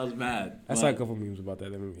 I was mad. I saw a couple memes about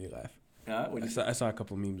that made me laugh. I saw a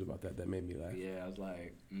couple memes about that made me laugh. Yeah, I was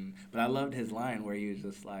like, But I loved his line where he was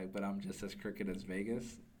just like, but I'm just as crooked as Vegas.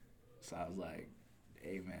 So I was like,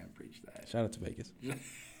 hey, man, preach that. Shout out to Vegas.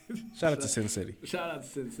 Shout out to Sin City. Shout out to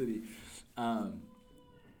Sin City.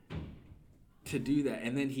 To do that.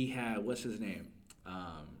 And then he had, what's his name?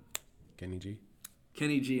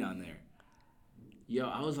 Kenny G on there. Yo,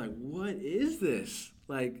 I was like, what is this?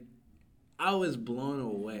 Like, I was blown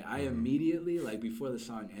away. I immediately, like, before the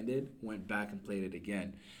song ended, went back and played it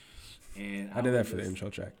again. And I did that for the intro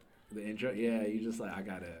track. The intro? Yeah, you just like,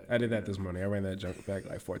 I did that this morning. I ran that junk back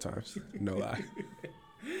like 4 times. No lie.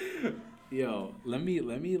 Yo, let me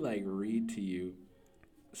like read to you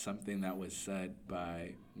something that was said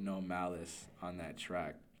by No Malice on that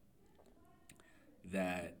track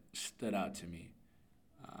that stood out to me.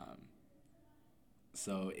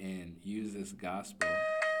 So in Use This Gospel,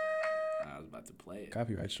 I was about to play it.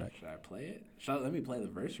 Copyright strike. Should I play it? Let me play the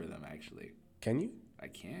verse for them, actually. Can you? I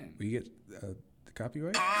can. Will you get the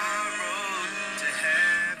copyright? On road to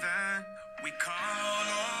heaven, we call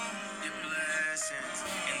on your blessings.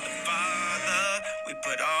 In the Father, we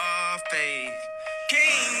put our faith.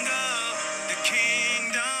 King of the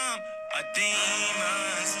kingdom, our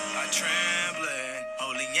demons are trembling.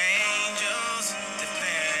 Holy angels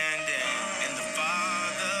defending. In the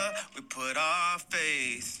Father, we put our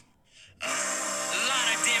faith. A lot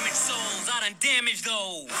of damaged souls, I done damaged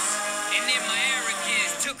those. And in my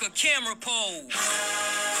arrogance, took a camera pose.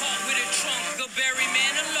 Caught with a trunk of Barry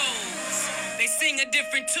Manilow's. They sing a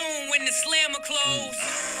different tune when the slammer close.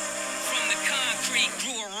 From the concrete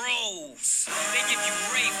grew a rose. They give you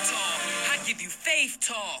rape talk, I give you faith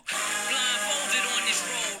talk. Blindfolded on this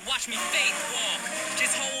road, watch me faith walk.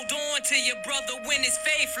 Just hold on to your brother when his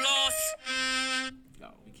faith lost.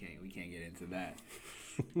 No, we can't get into that.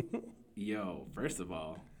 Yo, first of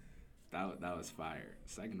all, that was fire.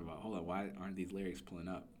 Second of all, hold on, why aren't these lyrics pulling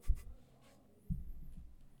up?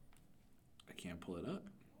 I can't pull it up.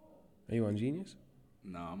 Are you on Genius?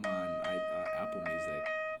 No, I'm on Apple Music.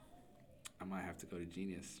 I might have to go to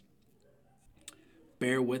Genius.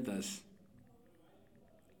 Bear with us.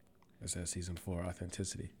 It says season 4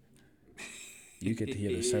 authenticity. You get to hear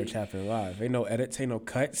the search happen live. Ain't no edits, ain't no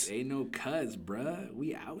cuts. Ain't no cuts, bruh.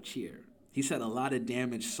 We out here. He said a lot of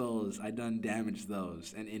damaged souls. I done damaged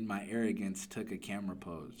those, and in my arrogance took a camera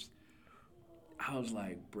pose. I was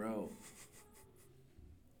like, bro,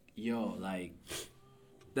 yo, like,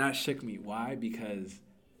 that shook me. Why? Because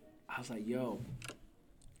I was like, yo,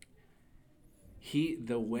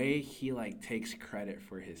 the way he like takes credit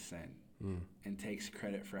for his sin and takes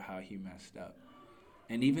credit for how he messed up.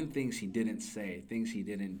 And even things he didn't say, things he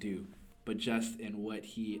didn't do, but just in what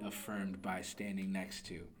he affirmed by standing next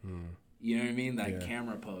to. You know what I mean? Like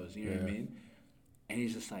camera pose, you know what I mean? And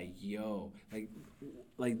he's just like, yo,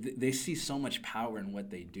 they see so much power in what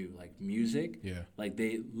they do. Like music, like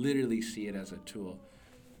they literally see it as a tool.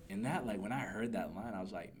 And that, like, when I heard that line, I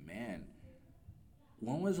was like, man,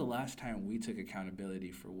 when was the last time we took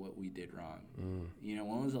accountability for what we did wrong? You know,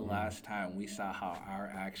 when was the last time we saw how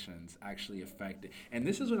our actions actually affected? And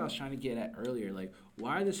this is what I was trying to get at earlier. Like,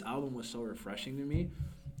 why this album was so refreshing to me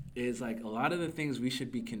is, like, a lot of the things we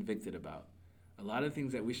should be convicted about, a lot of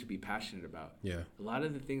things that we should be passionate about, a lot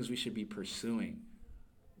of the things we should be pursuing.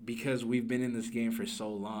 Because we've been in this game for so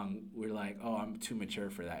long, we're like, oh, I'm too mature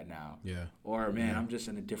for that now. Or, man, I'm just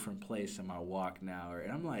in a different place in my walk now.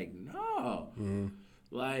 And I'm like, no.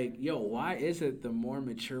 Like, yo, why is it the more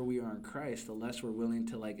mature we are in Christ, the less we're willing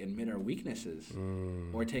to, like, admit our weaknesses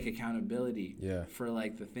or take accountability for,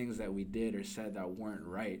 like, the things that we did or said that weren't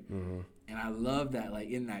right. And I love that, like,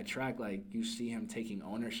 in that track, like, you see him taking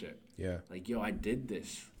ownership. Like, yo, I did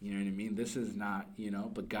this. You know what I mean? This is not, you know,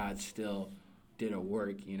 but God still did a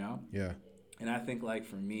work, you know? And I think, like,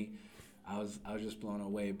 for me, I was just blown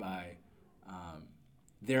away by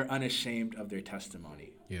they're unashamed of their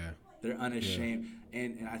testimony. They're unashamed.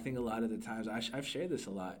 And I think a lot of the times, I've shared this a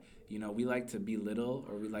lot, you know, we like to belittle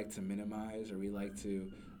or we like to minimize or we like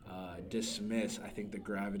to dismiss, I think, the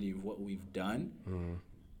gravity of what we've done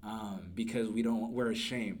because we're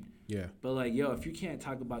ashamed. But, like, yo, if you can't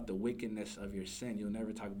talk about the wickedness of your sin, you'll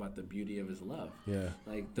never talk about the beauty of his love.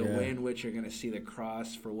 Like, the way in which you're going to see the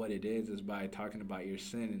cross for what it is by talking about your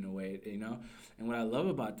sin in a way, you know? And what I love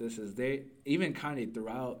about this is even Kanye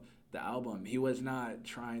throughout the album, he was not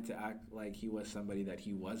trying to act like he was somebody that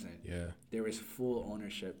he wasn't. There was full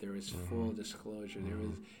ownership. There was full disclosure.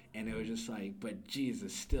 And it was just like, but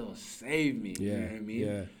Jesus still saved me. You know what I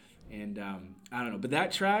mean? And I don't know. But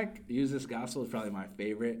that track, Use This Gospel, is probably my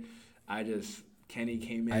favorite. Kenny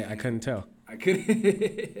came in. I couldn't tell. I couldn't.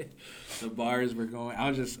 The bars were going. I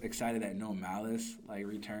was just excited that No Malice, like,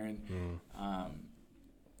 returned.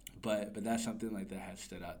 But that's something, like, that has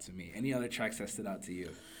stood out to me. Any other tracks that stood out to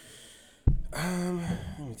you? Let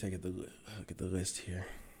me take a look at the list here.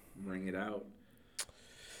 Bring it out.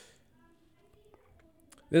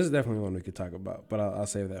 This is definitely one we could talk about, but I'll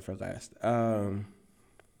save that for last.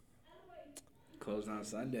 Closed on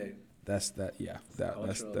Sunday. That's the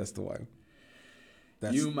one.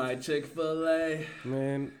 You my Chick-fil-A.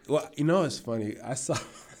 Man, well, you know, it's funny. I saw.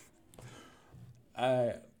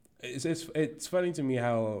 It's funny to me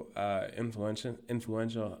how influential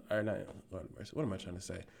or not. What am I trying to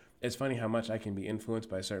say? It's funny how much I can be influenced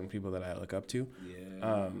by certain people that I look up to.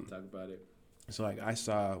 Talk about it. So, like,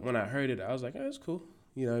 when I heard it, I was like, oh, it's cool.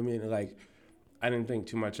 You know what I mean? Like, I didn't think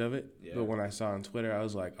too much of it, but when I saw on Twitter, I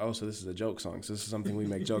was like, oh, so this is a joke song. So this is something we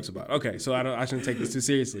make jokes about. Okay, so I shouldn't take this too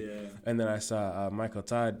seriously. And then I saw Michael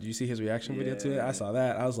Todd. Did you see his reaction video to it? I saw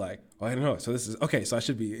that. I was like, oh, I don't know. So this is, okay, so I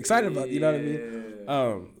should be excited about it. You know what I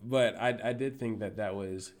mean? But I did think that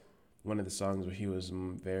was one of the songs where he was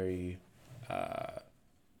very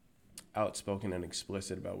outspoken and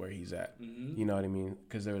explicit about where he's at. You know what I mean?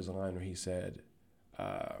 Because there was a line where he said,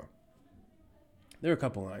 there were a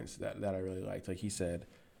couple lines that I really liked. Like, he said,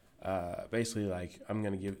 basically, like, I'm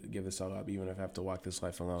going to give this all up, even if I have to walk this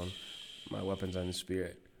life alone. My weapons are in the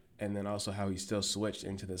spirit. And then also how he still switched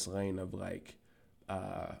into this lane of, like,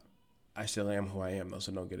 I still am who I am, though,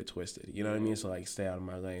 so don't get it twisted. You know what I mean? So, like, stay out of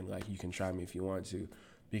my lane. Like, you can try me if you want to.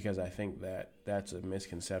 Because I think that's a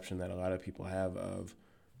misconception that a lot of people have of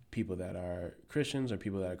people that are Christians or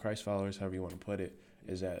people that are Christ followers, however you want to put it,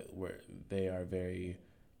 is that they are very,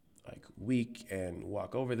 like, weak and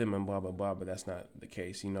walk over them and blah, blah, blah, but that's not the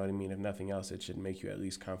case. You know what I mean? If nothing else, it should make you at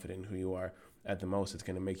least confident in who you are. At the most, it's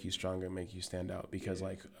going to make you stronger, make you stand out, because,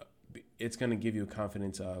 like, it's going to give you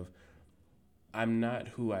confidence of, I'm not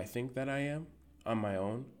who I think that I am on my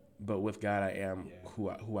own, but with God, I am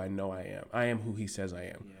who I know I am. I am who he says I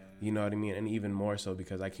am. You know what I mean? And even more so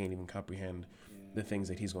because I can't even comprehend the things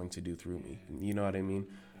that he's going to do through me. You know what I mean?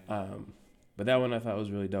 But that one I thought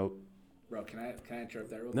was really dope. Bro, can I interrupt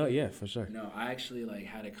that real quick? No, yeah, for sure. No, I actually like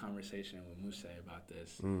had a conversation with Musa about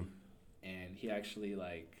this, and he actually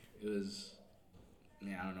like it was.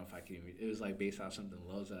 Man, I don't know if I can even. It was like based off something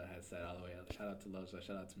Loza had said all the way. Shout out to Loza,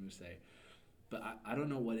 shout out to Musa. But I don't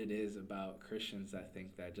know what it is about Christians that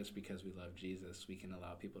think that just because we love Jesus, we can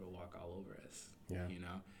allow people to walk all over us. Yeah. You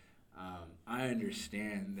know, I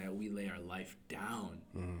understand that we lay our life down,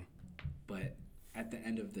 but at the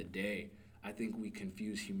end of the day, I think we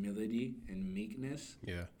confuse humility and meekness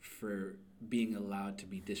for being allowed to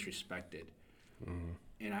be disrespected.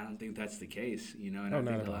 And I don't think that's the case, you know. And I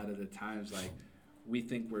think a lot of the times, like, we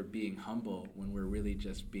think we're being humble when we're really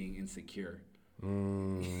just being insecure.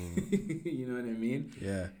 You know what I mean?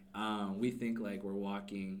 Yeah. We think like we're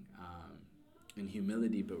walking in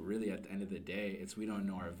humility, but really at the end of the day, it's we don't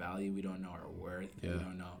know our value, we don't know our worth, we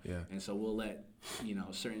don't know. Yeah. And so we'll let, you know,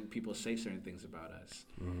 certain people say certain things about us.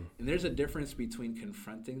 And there's a difference between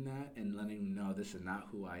confronting that and letting them know this is not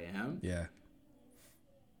who I am. Yeah.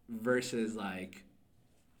 Versus like,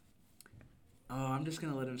 oh, I'm just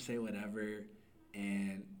going to let him say whatever.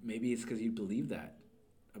 And maybe it's because you believe that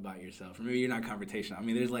about yourself. Or maybe you're not confrontational. I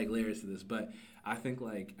mean, there's like layers to this. But I think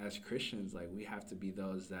like as Christians, like we have to be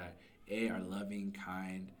those that, A, are loving,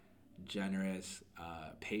 kind, generous,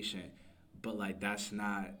 patient. But like that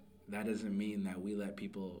doesn't mean that we let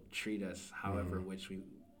people treat us however which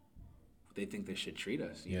they think they should treat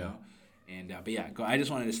us, you know? And but yeah, I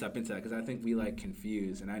just wanted to step into that because I think we like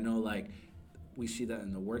confuse. And I know like we see that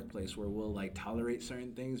in the workplace where we'll like tolerate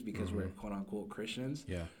certain things because we're quote unquote Christians.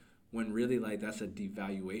 Yeah. When really like that's a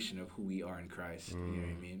devaluation of who we are in Christ. You know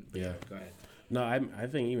what I mean? But yeah. Go ahead. No, I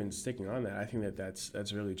think even sticking on that, I think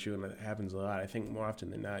that's really true, and that happens a lot. I think more often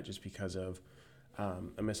than not, just because of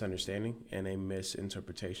a misunderstanding and a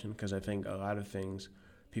misinterpretation. Because I think a lot of things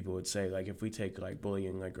people would say, like if we take like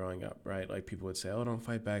bullying, like growing up, right? Like people would say, "Oh, don't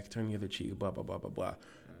fight back, turn the other cheek," blah blah blah blah blah.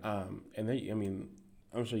 And then I mean,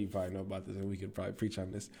 I'm sure you probably know about this, and we could probably preach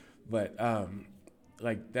on this, but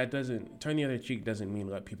like that doesn't turn the other cheek doesn't mean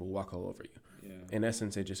let people walk all over you. Yeah. In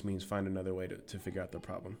essence, it just means find another way to figure out the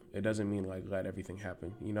problem. It doesn't mean like let everything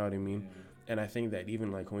happen. You know what I mean? Yeah. And I think that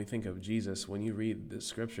even like when we think of Jesus, when you read the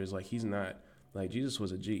scriptures, like he's not like Jesus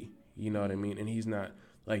was a G. You know what I mean? And he's not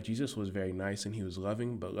like Jesus was very nice and he was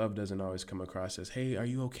loving, but love doesn't always come across as, "Hey, are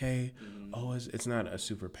you okay?" Oh, it's not a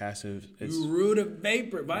super passive. It's you rude a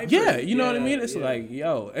viper. Yeah, you know what I mean? It's like,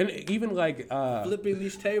 yo, and even like flipping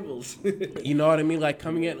these tables. You know what I mean? Like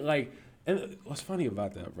coming in like, and what's funny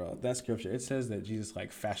about that, bro? That scripture, it says that Jesus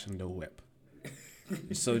like fashioned a whip.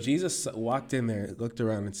 So Jesus walked in there, looked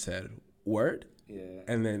around and said, "Word?" Yeah.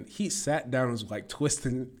 And then he sat down and was like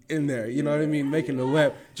twisting in there, you know what I mean? Making the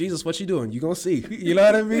web. "Jesus, what you doing? You gonna see." You know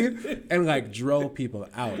what I mean? And like drove people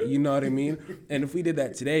out, you know what I mean? And if we did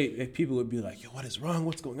that today, if people would be like, "Yo, what is wrong?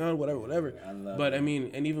 What's going on?" Whatever. But I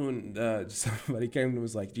mean, and even when somebody came and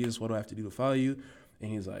was like, "Jesus, what do I have to do to follow you?"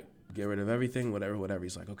 And he's like, "Get rid of everything, whatever.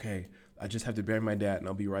 He's like, "Okay, I just have to bury my dad and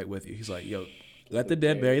I'll be right with you." He's like, "Yo, let the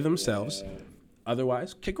dead bury themselves.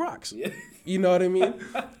 Otherwise, kick rocks." Yeah. You know what I mean?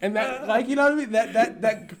 And that, like, you know what I mean?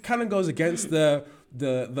 That kind of goes against the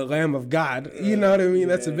Lamb of God. You know what I mean?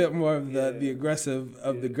 That's a bit more of the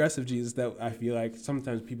aggressive Jesus that I feel like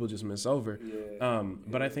sometimes people just miss over.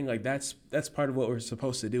 But I think like that's part of what we're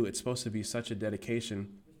supposed to do. It's supposed to be such a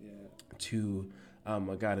dedication to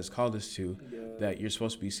what God has called us to that you're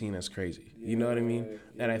supposed to be seen as crazy. You know what I mean?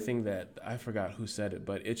 And I think that I forgot who said it,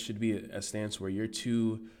 but it should be a stance where you're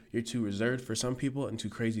too reserved for some people and too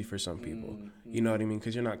crazy for some people. You know what I mean?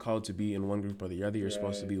 Because you're not called to be in one group or the other. You're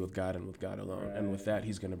supposed to be with God and with God alone. And with that,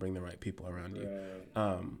 he's going to bring the right people around you.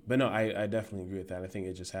 But no, I definitely agree with that. I think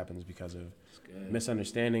it just happens because of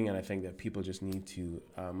misunderstanding. And I think that people just need to,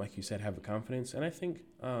 like you said, have the confidence. And I think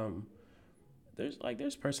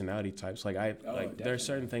there's personality types. Like there are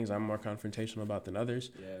certain things I'm more confrontational about than others.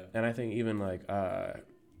 Yeah. And I think even like, 30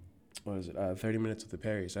 Minutes with the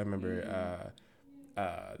Perrys. I remember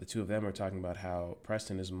the two of them are talking about how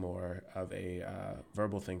Preston is more of a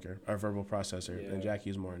verbal thinker or verbal processor, and Jackie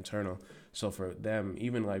is more internal. So for them,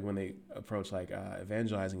 even like when they approach like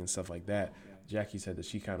evangelizing and stuff like that, Jackie said that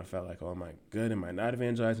she kind of felt like, "Oh, am I good? Am I not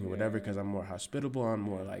evangelizing? Whatever," because I'm more hospitable. I'm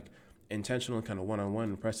more like intentional, kind of one-on-one.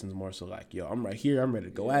 And Preston's more so like, "Yo, I'm right here. I'm ready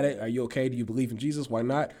to go at it. Are you okay? Do you believe in Jesus? Why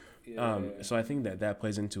not?" So I think that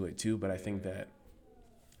plays into it too. But I think that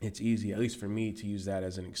it's easy, at least for me, to use that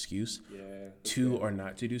as an excuse to or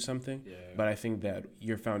not to do something. Yeah. But I think that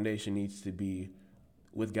your foundation needs to be,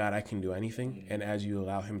 with God, I can do anything. And as you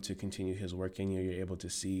allow him to continue his work in you, you're able to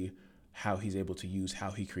see how he's able to use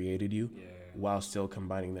how he created you, while still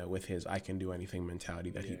combining that with his I can do anything mentality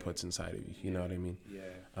that he puts inside of you. You know what I mean?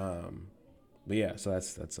 Yeah. But yeah, so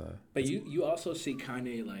that's. But you also see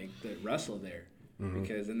Kanye like the wrestle there,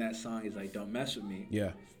 because in that song he's like, "Don't mess with me."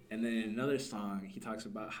 Yeah. And then in another song he talks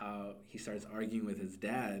about how he starts arguing with his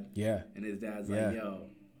dad. Yeah. And his dad's like, "Yo,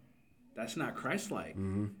 that's not Christ-like."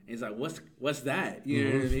 And he's like, "What's that?" You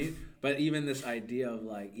know what I mean? But even this idea of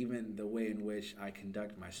like, even the way in which I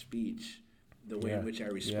conduct my speech, the way in which I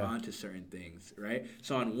respond to certain things, right?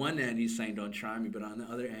 So on one end he's saying, "Don't try me," but on the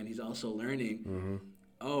other end he's also learning.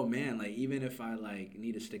 Oh man, like even if I like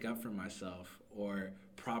need to stick up for myself or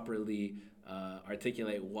properly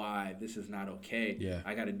articulate why this is not okay,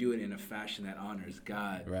 I got to do it in a fashion that honors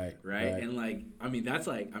God, right? And like, I mean,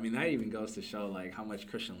 that even goes to show like how much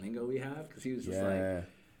Christian lingo we have, because he was just like,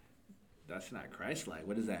 that's not Christ-like.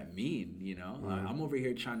 What does that mean? You know, I'm over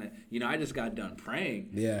here trying to, I just got done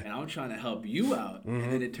praying, and I'm trying to help you out,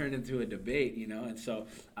 and then it turned into a debate, and so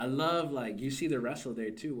I love, like, you see the wrestle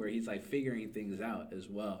there too, where he's like figuring things out as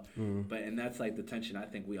well, and that's like the tension I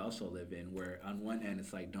think we also live in, where on one end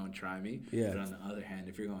it's like, don't try me, but on the other hand,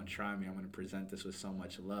 if you're going to try me, I'm going to present this with so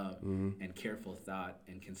much love and careful thought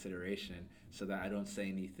and consideration, so that I don't say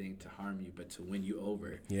anything to harm you, but to win you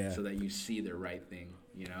over, so that you see the right thing.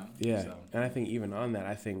 So. And I think even on that,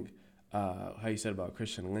 I think how you said about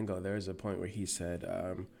Christian lingo, there is a point where he said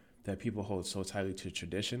that people hold so tightly to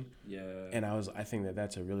tradition. And I think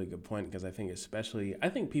that's a really good point, because I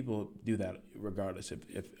think people do that regardless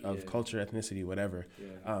of culture, ethnicity, whatever.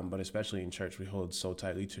 But especially in church, we hold so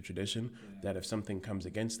tightly to tradition that if something comes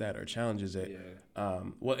against that or challenges it,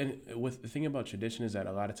 and the thing about tradition is that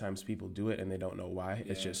a lot of times people do it and they don't know why.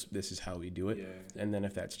 It's just, this is how we do it. And then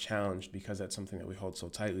if that's challenged because that's something that we hold so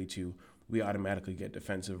tightly to, we automatically get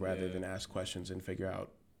defensive rather than ask questions and figure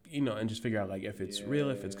out, and just figure out like if it's real,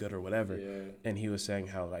 if it's good or whatever. And he was saying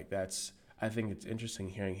how like I think it's interesting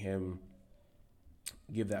hearing him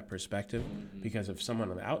give that perspective, because if someone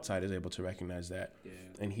on the outside is able to recognize that,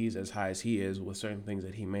 and he's as high as he is with certain things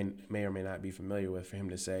that he may or may not be familiar with, for him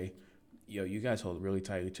to say, yo, you guys hold really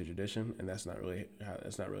tightly to tradition, and that's not really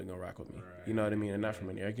gonna rock with me. You know what I mean? And not from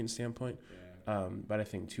an arrogant standpoint. But I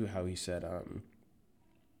think too how he said, I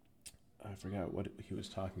forgot what he was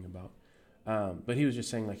talking about. But he was just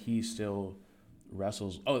saying like he still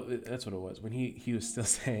wrestles. Oh, that's what it was. When he was still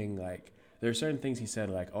saying like there are certain things he said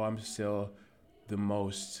like, oh, I'm still the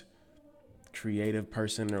most creative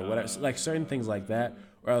person or whatever, like certain things like that.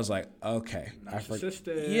 Where I was like, okay,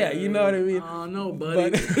 yeah, you know what I mean. I don't know,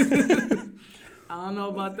 buddy. I don't know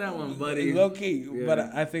about that one, buddy. Low key, but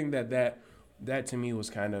I think that to me was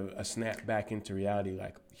kind of a snap back into reality.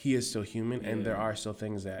 Like he is still human, and there are still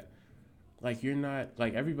things that. Like, you're not,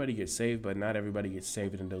 like, everybody gets saved, but not everybody gets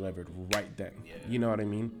saved and delivered right then. You know what I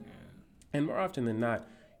mean? And more often than not,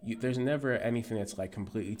 there's never anything that's, like,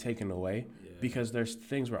 completely taken away, because there's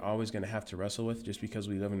things we're always going to have to wrestle with just because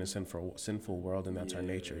we live in a sinful world, and that's our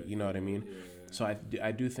nature. You know what I mean? So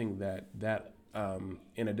I do think that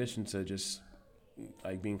in addition to just,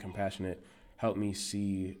 like, being compassionate, helped me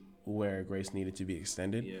see where grace needed to be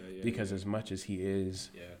extended, because as much as he is...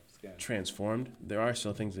 transformed, there are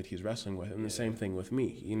still things that he's wrestling with, and the same thing with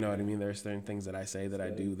me. You know what I mean? There's certain things that I say, that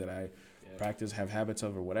I do, that I practice, have habits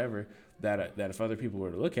of, or whatever, that if other people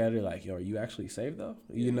were to look at it, like, yo, are you actually saved though?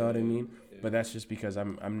 You know what I mean? But that's just because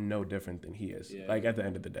I'm no different than he is. Like at the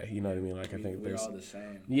end of the day, you know what I mean? Like I think we're all the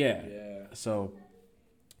same. So,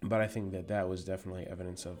 but I think that was definitely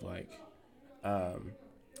evidence of like,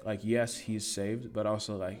 yes, he's saved, but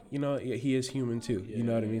also, like, he is human too. You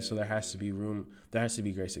know what I mean? So there has to be room. There has to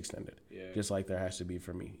be grace extended. Just like there has to be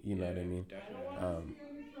for me. You know what I mean?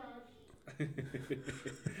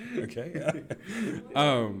 Okay.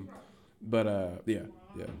 But yeah,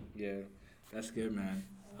 that's good, man.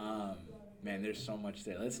 Man, there's so much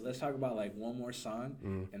there. Let's talk about like one more song,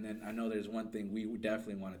 and then I know there's one thing we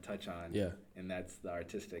definitely want to touch on. And that's the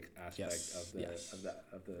artistic aspect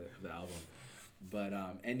of the album. But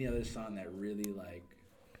any other song that really, like,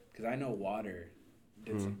 because I know Water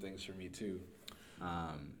did some things for me too.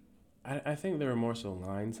 I think there were more so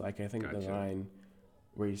lines. Like I think the line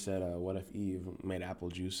where he said, "What if Eve made apple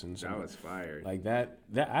juice?" and something. That was fire. Like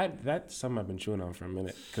that's something I've been chewing on for a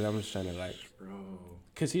minute, because I'm just trying to like. Bro.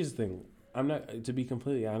 Because here's the thing. I'm not, to be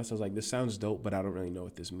completely honest, I was like, this sounds dope, but I don't really know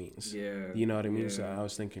what this means. You know what I mean? So I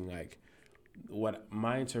was thinking like, what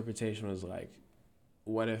my interpretation was like,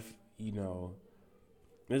 what if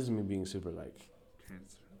this is me being super like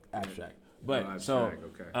abstract, but abstract,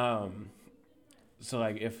 so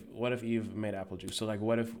like what if Eve made apple juice? So like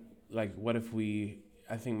what if we?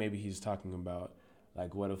 I think maybe he's talking about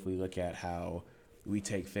like what if we look at how we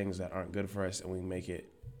take things that aren't good for us and we make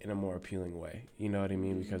it in a more appealing way. You know what I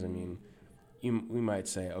mean? Because, I mean, we might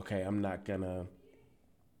say, okay, I'm not going to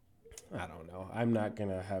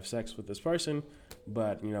have sex with this person,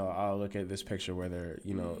 but, you know, I'll look at this picture where there,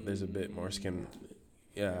 you know, there's a bit more skin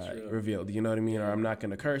revealed, you know what I mean? Or I'm not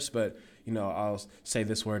going to curse, but, you know, I'll say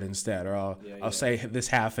this word instead, or I'll say this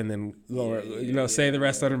half and then lower, say the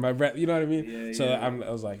rest under my breath, you know what I mean?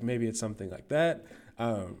 I was like, maybe it's something like that.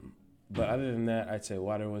 But other than that, I'd say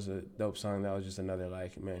Water was a dope song. That was just another,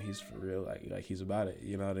 like, man, he's for real. Like he's about it.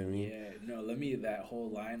 You know what I mean? Yeah, no, that whole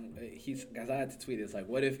line, because I had to tweet, it's like,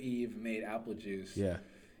 what if Eve made apple juice? Yeah.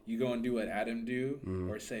 You go and do what Adam do,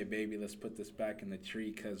 or say, baby, let's put this back in the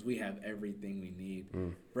tree because we have everything we need.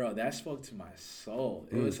 Bro, that spoke to my soul.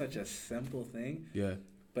 It was such a simple thing. Yeah.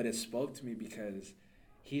 But it spoke to me because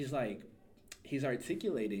he's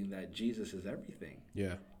articulating that Jesus is everything.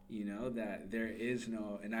 Yeah. You know, that there is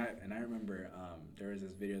no, and I remember there was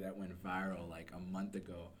this video that went viral like a month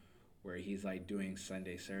ago where he's like doing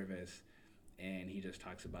Sunday service and he just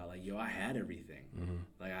talks about like, yo, I had everything.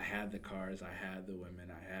 Like I had the cars, I had the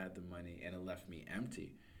women, I had the money, and it left me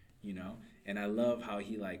empty, you know? And I love how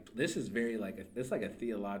he this is very it's like a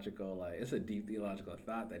theological, like it's a deep theological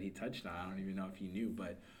thought that he touched on. I don't even know if he knew,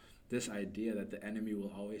 but this idea that the enemy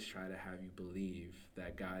will always try to have you believe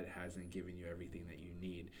that God hasn't given you everything that you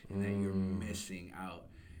need and that you're missing out,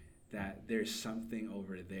 that there's something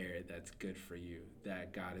over there that's good for you,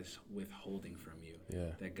 that God is withholding from you,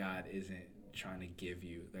 that God isn't trying to give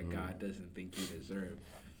you, that God doesn't think you deserve.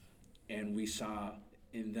 And we saw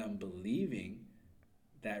in them believing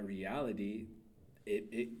that reality,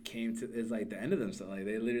 it came to, it's like the end of themselves. Like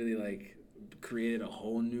they literally like created a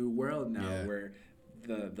whole new world now where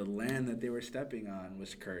the land that they were stepping on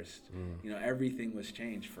was cursed. You know, everything was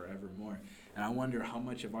changed forevermore. And I wonder how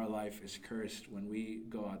much of our life is cursed when we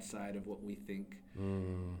go outside of what we think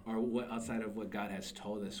or outside of what God has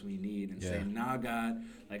told us we need and say, nah, God,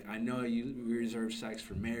 like I know you reserve sex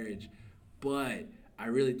for marriage, but I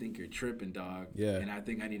really think you're tripping, dog. Yeah. And I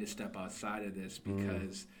think I need to step outside of this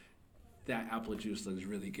because that apple juice looks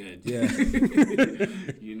really good. Yeah.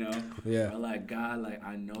 You know? Yeah. Or like, God, like,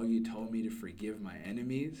 I know you told me to forgive my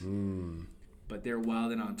enemies, but they're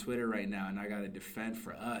wilding on Twitter right now, and I got to defend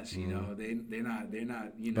for us, you know? They're not,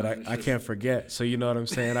 you know. But I can't forget, so you know what I'm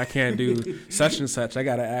saying? I can't do such and such. I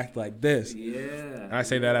got to act like this. Yeah. I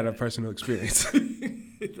say that out of personal experience.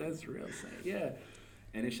 That's real sad. Yeah.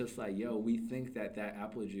 And it's just like, yo, we think that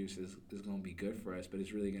apple juice is going to be good for us, but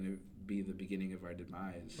it's really going to be the beginning of our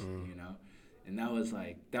demise, you know? And that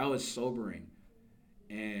was sobering.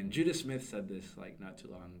 And Judah Smith said this, like, not too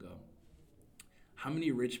long ago. How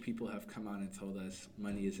many rich people have come out and told us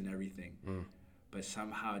money isn't everything, but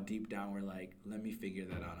somehow deep down we're like, let me figure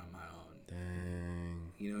that out on my own.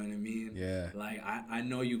 Dang. You know what I mean? Yeah. Like, I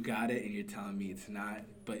know you got it, and you're telling me it's not,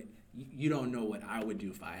 but you don't know what I would do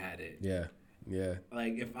if I had it. Yeah. Yeah.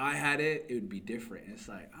 Like, if I had it, it would be different. It's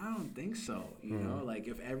like, I don't think so, you know? Like,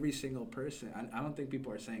 if every single person... I don't think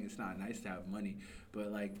people are saying it's not nice to have money,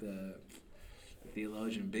 but, like, the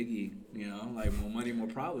theologian Biggie, you know? Like, more money, more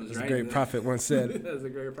problems, right? As a great prophet once said. As a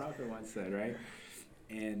great prophet once said, right?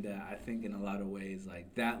 And I think in a lot of ways,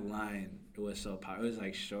 like, that line, it was so powerful. It was,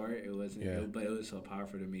 like, short. It wasn't... but it was so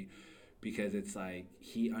powerful to me because it's, like,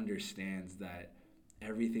 he understands that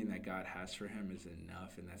everything that God has for him is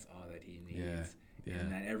enough, and that's all that he needs. Yeah.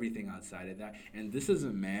 And that everything outside of that. And this is a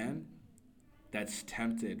man that's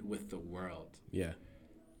tempted with the world. Yeah.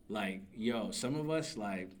 Like, yo, some of us,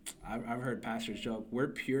 like, I've heard pastors joke, we're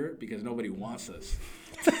pure because nobody wants us.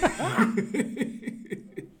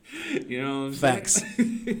 You know what I'm saying? Facts.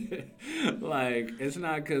 Like, it's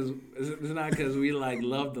not because we, like,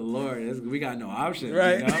 love the Lord. We got no options,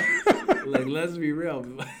 right? You know? Like, let's be real.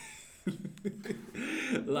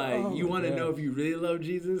 Like, you want to know if you really love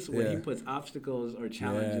Jesus when he puts obstacles or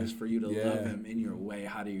challenges for you to love him in your way.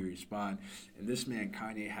 How do you respond? And this man,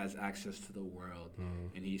 Kanye, has access to the world,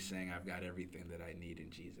 and he's saying, I've got everything that I need in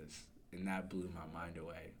Jesus. And that blew my mind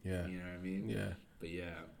away. Yeah. You know what I mean? Yeah. But yeah.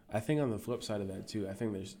 I think on the flip side of that, too, I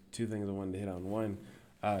think there's two things I wanted to hit on. One,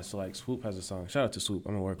 so, like, Swoop has a song. Shout out to Swoop.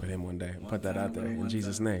 I'm going to work with him one day and put that out there in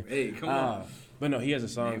Jesus' name. Hey, come on. But no, he has a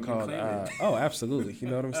song called, oh, absolutely. You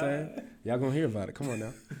know what I'm saying? Y'all gonna hear about it. Come on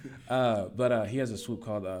now. But he has a Swoop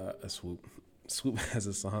called, Swoop has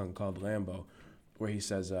a song called Lambo where he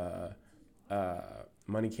says,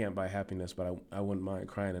 money can't buy happiness, but I wouldn't mind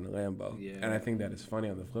crying in a Lambo. Yeah. And I think that is funny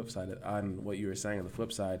on the flip side, on what you were saying on the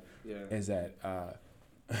flip side, is that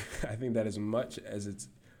I think that as much as it's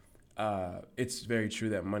it's very true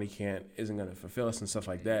that money isn't going to fulfill us and stuff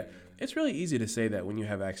like that. It's really easy to say that when you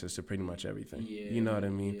have access to pretty much everything. You know what I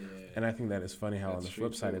mean? Yeah. And I think that it's funny how on the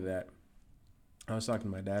flip side of that, I was talking to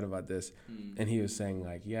my dad about this, and he was saying,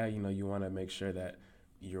 like, yeah, you know, you want to make sure that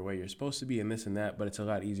you're where you're supposed to be and this and that, but it's a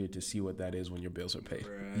lot easier to see what that is when your bills are paid.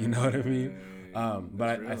 Right. You know what I mean?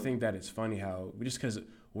 But I think that it's funny how, just because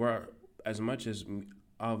we're, as much as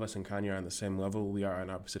all of us in Kanye are on the same level, we are on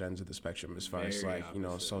opposite ends of the spectrum as far as, like, you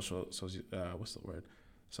know, what's the word?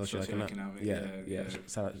 Socioeconomic. Yeah.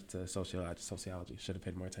 Shout out to sociology. Should have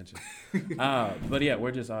paid more attention. But yeah,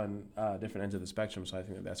 we're just on different ends of the spectrum, so I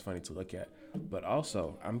think that's funny to look at. But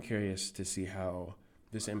also, I'm curious to see how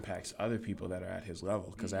this impacts other people that are at his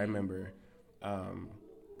level, because I remember,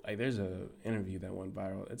 like, there's a interview that went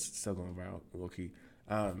viral. It's still going viral, low-key,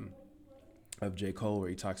 of J. Cole, where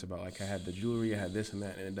he talks about, like, I had the jewelry, I had this and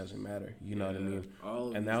that, and it doesn't matter. You know what I mean?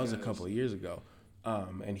 And that was a couple of years ago.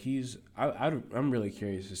 And I'm really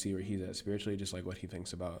curious to see where he's at spiritually, just like what he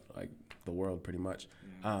thinks about, like, the world pretty much.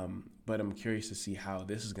 But I'm curious to see how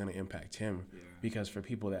this is going to impact him, because for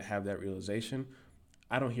people that have that realization,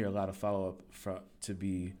 I don't hear a lot of follow-up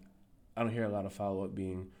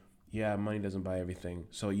being, yeah, money doesn't buy everything,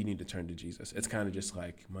 so you need to turn to Jesus. It's kind of just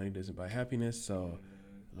like, money doesn't buy happiness, so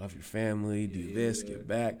love your family, do this, give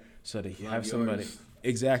back, so to have somebody...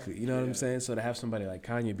 Exactly. You know what I'm saying? So to have somebody like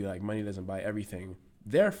Kanye be like, money doesn't buy everything,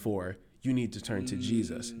 therefore you need to turn to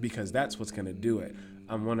Jesus, because that's what's going to do it.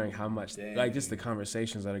 I'm wondering how much, like, just the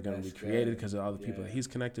conversations that are going to be created because of all the people that he's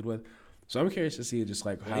connected with. So I'm curious to see just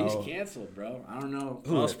like how... He's canceled, bro. I don't know.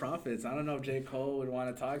 False prophets. I don't know if J. Cole would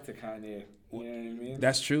want to talk to Kanye. You know what I mean?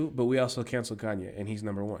 That's true, but we also canceled Kanye, and he's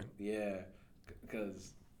number one. Yeah,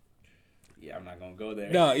 because... Yeah, I'm not gonna go there.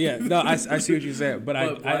 No, I see what you're saying,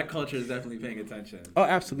 but black culture is definitely paying attention. Oh,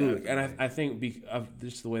 absolutely, definitely. And I think of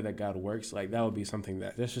just the way that God works, like, that would be something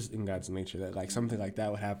that's just in God's nature, that, like, something like that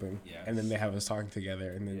would happen, and then they have a song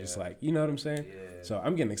together, and then just, like, you know what I'm saying? Yeah. So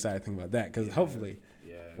I'm getting excited thinking about that, because hopefully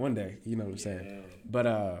one day, you know what I'm saying? But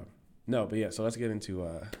so let's get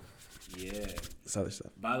into this other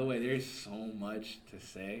stuff. By the way, there's so much to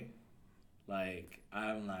say. Like,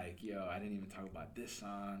 I'm like, yo, I didn't even talk about this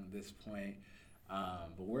song, this point. But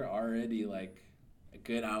we're already, like, a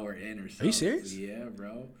good hour in or so. Are you serious? Yeah,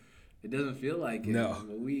 bro. It doesn't feel like it. No.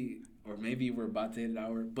 Or maybe we're about to hit an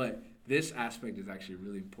hour. But this aspect is actually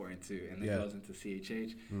really important, too. And it goes into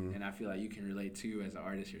CHH. And I feel like you can relate, too, as an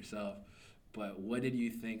artist yourself. But what did you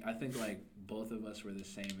think? I think, like, both of us were the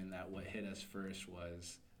same in that what hit us first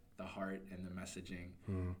was the heart and the messaging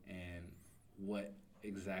and what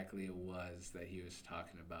exactly it was that he was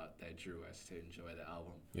talking about that drew us to enjoy the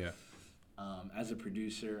album. Yeah. As a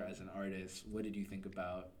producer, as an artist, what did you think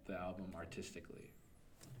about the album artistically?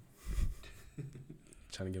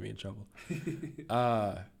 Trying to get me in trouble. It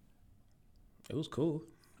was cool.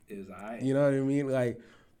 It was alright. You know what I mean? Like,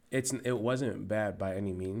 it wasn't bad by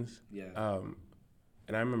any means. Yeah.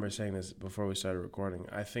 And I remember saying this before we started recording.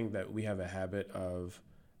 I think that we have a habit of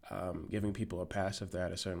giving people a pass if they're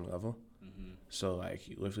at a certain level. So, like,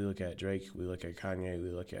 if we look at Drake, we look at Kanye,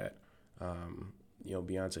 we look at,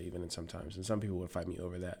 Beyonce even sometimes. And some people would fight me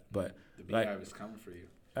over that. But the Beehive is coming for you.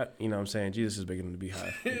 You know what I'm saying? Jesus is bigger than the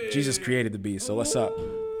Beehive. Jesus created the bee, so what's up?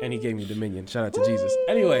 And he gave me dominion. Shout out to Jesus.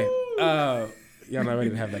 Anyway, y'all not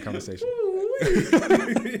ready to have that conversation.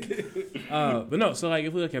 But no, so, like,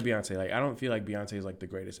 if we look at Beyonce, like, I don't feel like Beyonce is, like, the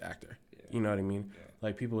greatest actor. Yeah. You know what I mean? Yeah.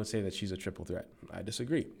 Like, people would say that she's a triple threat. I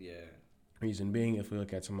disagree. Yeah. Reason being, if we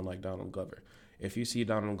look at someone like Donald Glover, if you see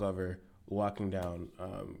Donald Glover walking down,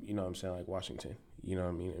 like Washington, you know what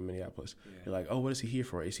I mean, in Minneapolis, you're like, oh, what is he here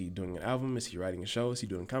for? Is he doing an album? Is he writing a show? Is he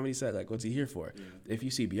doing a comedy set? Like, what's he here for? Yeah. If you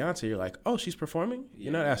see Beyonce, you're like, oh, she's performing?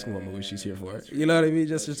 You're not asking what movie she's here for. You know what I mean?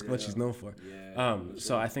 Just what she's known for. Yeah,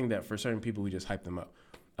 so I think that for certain people, we just hype them up.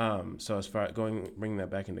 So as far as bringing that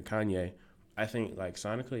back into Kanye, I think, like,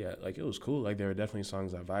 sonically, like, it was cool. Like, there were definitely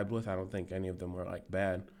songs I vibed with. I don't think any of them were, like,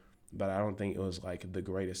 bad. But I don't think it was, like, the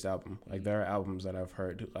greatest album. Like, there are albums that I've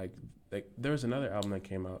heard, like there was another album that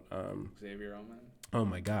came out. Xavier Oman? Oh,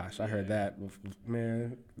 my gosh. I heard that.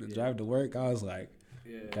 Man, the drive to work, I was like,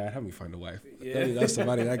 God, help me find a wife. Let me know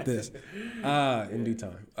somebody like this in due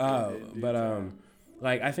time.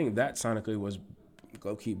 Like, I think that sonically was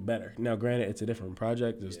low-key better. Now, granted, it's a different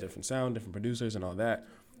project. There's different sound, different producers and all that.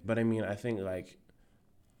 But, I mean, I think, like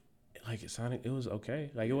it was okay.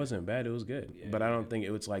 Like, it wasn't bad. It was good. Yeah, but I don't think it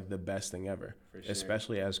was, like, the best thing ever. For sure.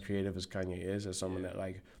 Especially as creative as Kanye is, as someone that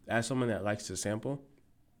likes to sample,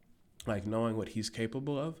 like, knowing what he's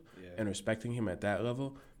capable of and respecting him at that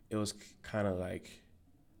level, it was kind of like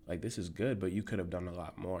this is good, but you could have done a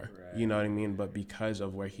lot more. Right. You know what I mean? But because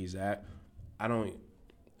of where he's at,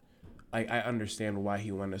 like I understand why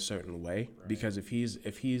he went a certain way, because if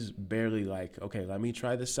he's barely like, okay, let me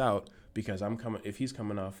try this out because if he's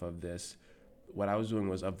coming off of this, what I was doing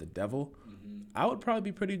was of the devil, I would probably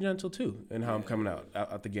be pretty gentle too in how I'm coming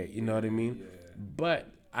out the gate. You know what I mean? Yeah. But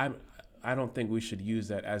I don't think we should use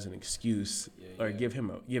that as an excuse or give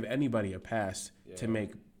anybody a pass to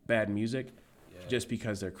make bad music just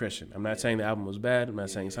because they're Christian. I'm not saying the album was bad. I'm not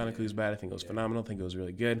saying sonically it was bad. I think it was phenomenal. I think it was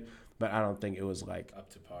really good. But I don't think it was like up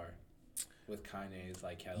to par with Kanye's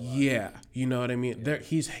like catalog. Yeah, you know what I mean? Yeah.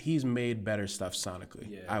 He's made better stuff sonically.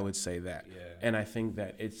 Yeah. I would say that. Yeah. And I think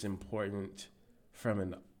that it's important from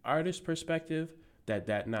an artist perspective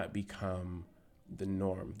that not become the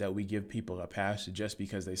norm, that we give people a pass just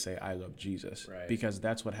because they say I love Jesus. Right. Because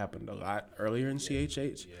that's what happened a lot earlier in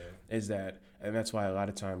CHH is that, and that's why a lot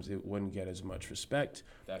of times it wouldn't get as much respect.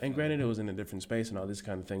 Definitely. And granted, it was in a different space and all these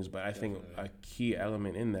kind of things, but I think a key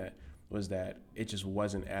element in that was that it just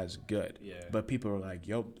wasn't as good. Yeah. But people were like,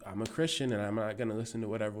 yo, I'm a Christian and I'm not going to listen to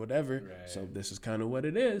whatever. Right. So this is kind of what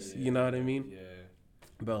it is. You know what I mean? Yeah.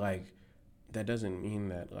 But like, that doesn't mean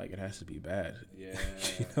that like it has to be bad. Yeah.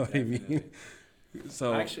 You know what I mean?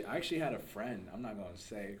 So I actually had a friend, I'm not going to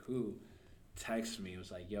say who, text me. It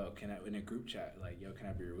was like, yo, in a group chat, like, yo, can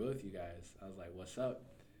I be real with you guys? I was like, what's up?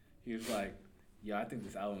 He was like, yo, I think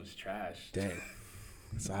this album's trash. Dang.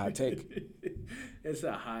 It's a hot take. It's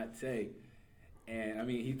a hot take. And I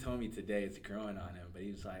mean, he told me today it's growing on him, but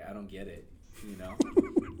he was like, I don't get it, you know?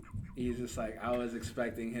 He's just like, I was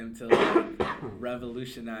expecting him to like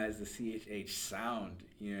revolutionize the CHH sound,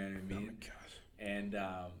 you know what I mean? Oh my gosh. And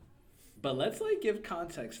but let's like give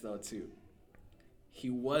context though too. He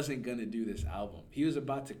wasn't gonna do this album. He was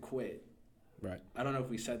about to quit. Right. I don't know if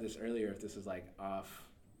we said this earlier, if this is like off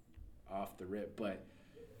the rip, but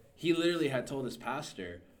he literally had told his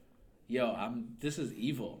pastor, yo, this is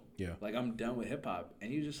evil. Yeah. Like, I'm done with hip hop.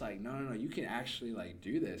 And he was just like, no, you can actually like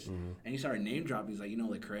do this. Mm-hmm. And he started name dropping. He's like, you know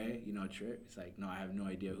Lecrae, you know Trip? He's like, no, I have no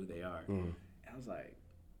idea who they are. Mm-hmm. And I was like,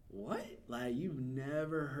 what? Like, you've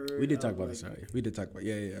never heard We did talk about this earlier. We did talk about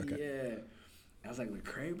okay. Yeah. I was like,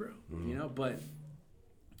 Lecrae, bro? Mm-hmm. You know, but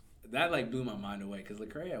that like blew my mind away because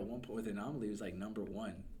Lecrae at one point with Anomaly was like number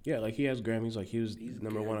one. Yeah, like he has Grammys. Like he's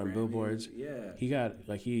number one on Billboards. Yeah.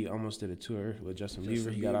 He almost did a tour with Justin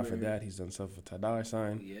Bieber. He got off of that. He's done stuff with Ty Dolla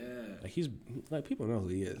 $ign. Yeah. Like he's like people know who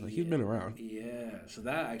he is. Like he's been around. Yeah. So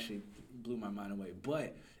that actually blew my mind away.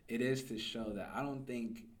 But it is to show that I don't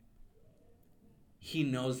think he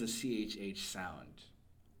knows the CHH sound.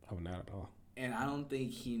 Oh, not at all. And I don't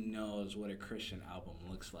think he knows what a Christian album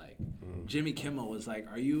looks like. Mm. Jimmy Kimmel was like,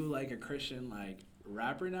 are you like a Christian like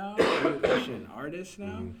rapper now? Are you a Christian artist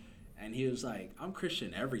now? Mm. And he was like, I'm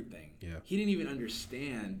Christian everything. Yeah. He didn't even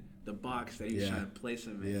understand the box that he was trying to place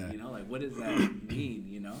him in. Yeah. You know, like what does that mean,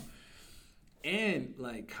 you know? And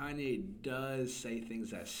like Kanye does say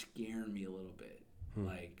things that scare me a little bit.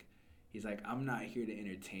 Like he's like, I'm not here to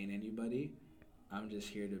entertain anybody. I'm just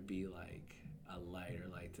here to be like a light or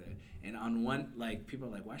like to, and on one, like people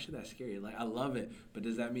are like, why should that scare you? Like I love it, but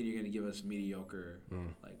does that mean you're gonna give us mediocre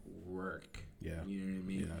like work? Yeah, you know what I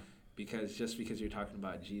mean? Yeah. Because just because you're talking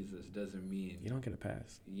about Jesus doesn't mean you don't get a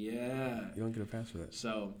pass. Yeah, you don't get a pass for that.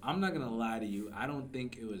 So I'm not gonna lie to you. I don't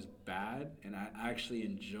think it was bad, and I actually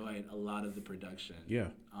enjoyed a lot of the production.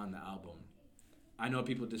 On the album. I know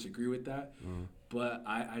people disagree with that, but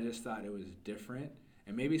I just thought it was different,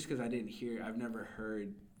 and maybe it's because I've never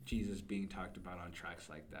heard Jesus being talked about on tracks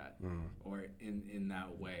like that or in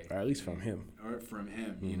that way. Or at least from him. Or from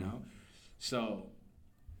him, you know? So,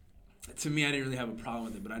 to me, I didn't really have a problem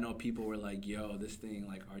with it, but I know people were like, yo, this thing,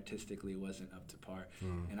 like, artistically wasn't up to par.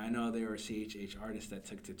 And I know there were CHH artists that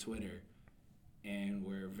took to Twitter and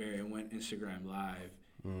went Instagram Live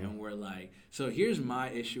and were like, so here's my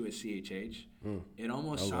issue with CHH. It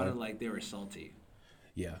almost sounded like they were salty.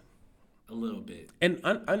 Yeah. A little bit. And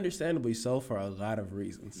understandably so for a lot of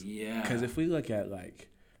reasons. Yeah. Because if we look at, like,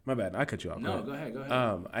 my bad, I cut you off. No, go ahead.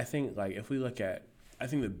 I think, like, if we look at, I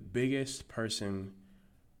think the biggest person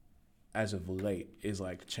as of late is,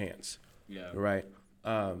 like, Chance. Yeah. Right?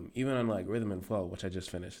 Even on, like, Rhythm and Flow, which I just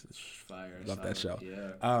finished. Fire. Love that show.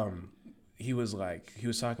 Yeah. He was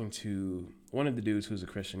talking to one of the dudes who's a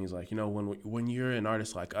Christian. He's like, you know, when you're an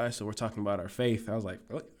artist like us and we're talking about our faith, I was like,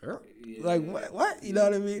 like what? You know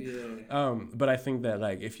what I mean? Yeah. But I think that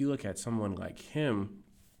like if you look at someone like him,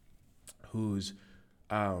 who's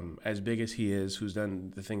as big as he is, who's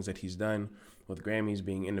done the things that he's done with Grammys,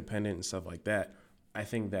 being independent and stuff like that, I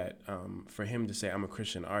think that for him to say I'm a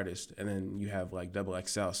Christian artist, and then you have like Double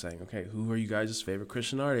XL saying, okay, who are you guys' favorite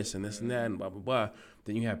Christian artists and this and that and blah blah blah.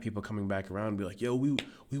 Then you have people coming back around and be like, yo, we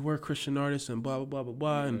were Christian artists and blah blah blah blah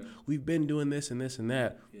blah, and we've been doing this and this and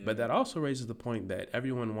that. But that also raises the point that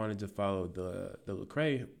everyone wanted to follow the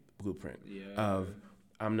Lecrae blueprint of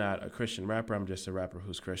I'm not a Christian rapper, I'm just a rapper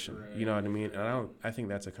who's Christian. You know what I mean? And I think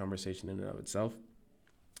that's a conversation in and of itself.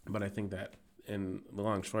 But I think that in the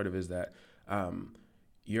long short of it is that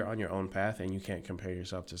you're on your own path and you can't compare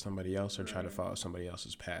yourself to somebody else or try to follow somebody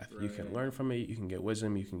else's path. You can learn from it, you can get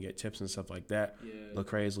wisdom, you can get tips and stuff like that.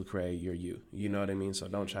 Lecrae is Lecrae, you're you. You know what I mean? So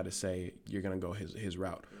don't try to say you're going to go his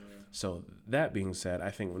route. So that being said,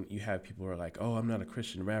 I think when you have people who are like, oh, I'm not a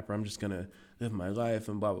Christian rapper, I'm just going to live my life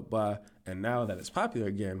and blah, blah, blah. And now that it's popular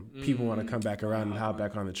again, people want to come back around and hop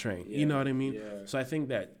back on the train. You know what I mean? So I think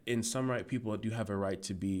that in some right, people do have a right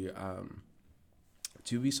to be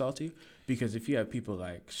salty, because if you have people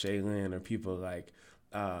like Shaylin or people like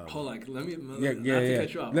hold on, let me not to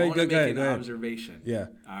cut you off. I want to make an observation.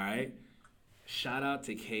 All right. Shout out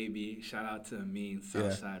to KB. Shout out to Amin,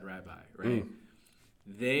 Southside Rabbi. Right.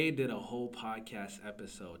 They did a whole podcast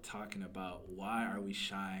episode talking about why are we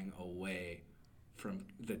shying away from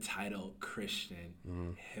the title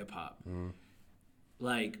Christian hip hop.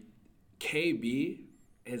 Like KB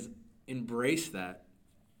has embraced that.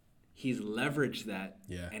 He's leveraged that,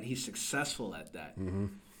 and he's successful at that.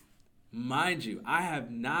 Mind you, I have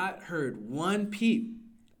not heard one peep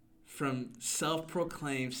from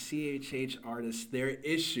self-proclaimed CHH artists their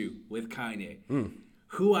issue with Kanye.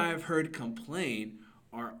 Who I have heard complain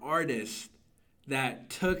are artists that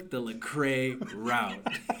took the Lecrae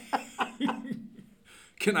route.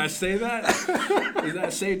 Can I say that? Is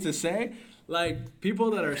that safe to say? Like, people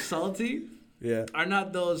that are salty are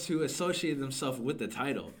not those who associate themselves with the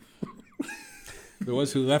title. The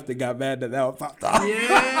ones who left and got mad that one popped off.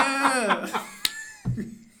 Yeah.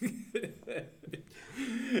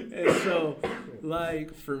 And so,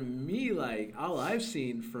 like, for me, like, all I've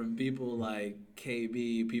seen from people like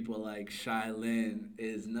KB, people like Shaylin,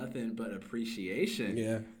 is nothing but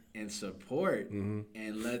appreciation and support. And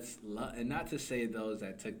and not to say those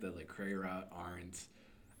that took the Lecrae route aren't.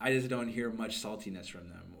 I just don't hear much saltiness from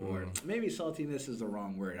them, or maybe saltiness is the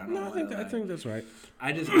wrong word. I don't know. I think that's right.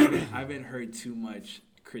 I just haven't heard too much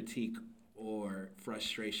critique or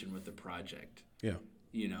frustration with the project.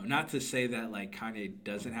 You know, not to say that like Kanye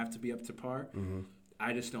doesn't have to be up to par.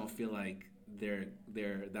 I just don't feel like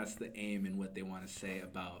that's the aim in what they want to say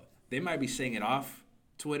about. They might be saying it off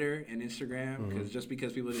Twitter and Instagram, because just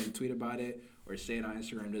because people didn't tweet about it or say it on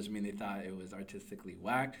Instagram doesn't mean they thought it was artistically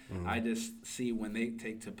whack. I just see when they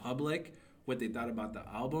take to public what they thought about the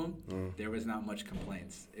album, there was not much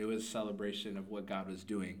complaints. It was celebration of what God was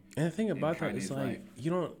doing. And the thing about that is like,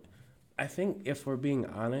 I think if we're being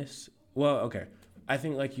honest, well, okay. I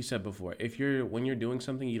think, like you said before, when you're doing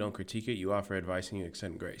something, you don't critique it, you offer advice and you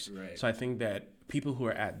extend grace. Right. So I think that people who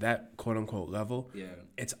are at that quote unquote level,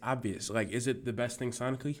 it's obvious. Like, is it the best thing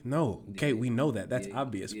sonically? No. Okay, we know that. That's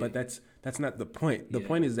obvious, but that's not the point. The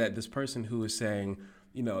point is that this person who is saying,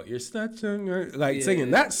 you know, you're such a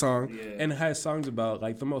singing that song and has songs about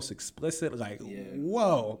like the most explicit, like,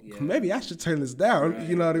 whoa, maybe I should turn this down.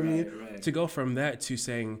 You know what I mean? Right. To go from that to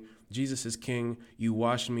saying Jesus is king, you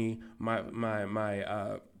washed me, my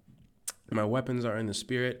weapons are in the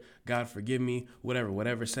spirit, God forgive me,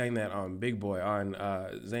 whatever, saying that on Big Boy, on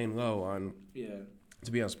Zane Lowe, on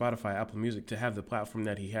to be on Spotify, Apple Music, to have the platform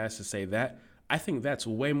that he has to say that, I think that's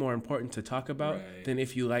way more important to talk about than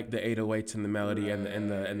if you like the 808s and the melody and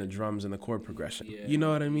the drums and the chord progression. You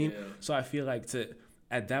know what I mean? So I feel like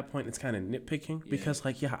at that point, it's kind of nitpicking because,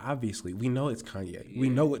 like, obviously, we know it's Kanye. We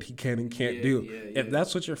know what he can and can't do. If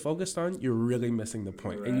that's what you're focused on, you're really missing the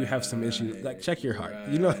point, and you have some issues. Like, check your heart.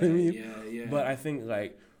 You know what I mean? But I think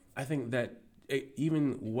that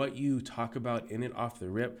even what you talk about in it off the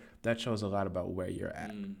rip, that shows a lot about where you're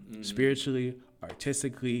at, spiritually,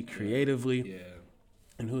 artistically, creatively.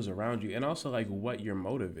 And who's around you, and also like what your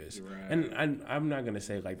motive is. And I'm not gonna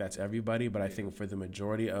say like that's everybody, but I think for the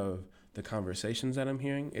majority of the conversations that I'm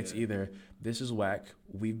hearing, it's either this is whack,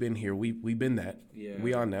 we've been here, we've been that,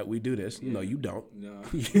 we on that, we do this. No, you don't. No.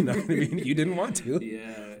 You know what I mean? You didn't want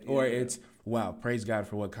to. Or it's wow, praise God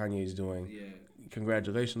for what Kanye is doing.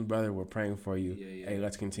 Congratulations, brother. We're praying for you. Hey,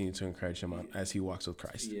 let's continue to encourage him as he walks with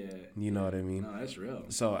Christ. You know what I mean? No, that's real.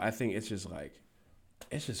 So I think it's just like,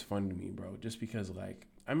 it's just fun to me, bro. Just because, like,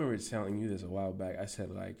 I remember telling you this a while back. I said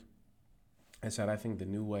I think the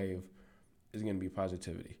new wave is going to be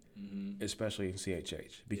positivity, especially in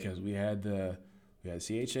CHH, because we had the We had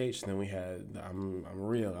CHH, then we had I'm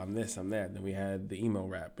real, I'm this, I'm that. Then we had the emo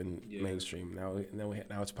rap in mainstream. Now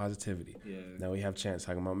it's positivity. Yeah. Now we have Chance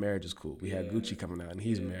talking about marriage is cool. We had Gucci coming out and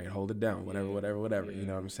he's married. Hold it down. Whatever. Yeah. You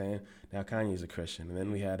know what I'm saying? Now Kanye's a Christian, and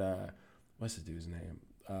then we had what's the dude's name?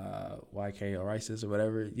 YK or ISIS or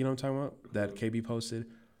whatever. You know what I'm talking about? That KB posted.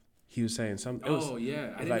 He was saying something. I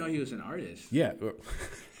didn't know he was an artist. Yeah.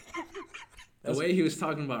 The way he was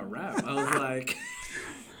talking about rap, I was like.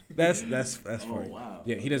 That's funny. Wow.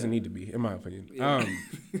 Yeah, he doesn't need to be, in my opinion. Yeah.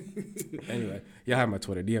 Anyway, y'all have my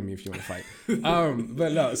Twitter. DM me if you want to fight.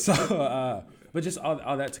 But no, so but just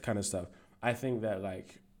all that kind of stuff. I think that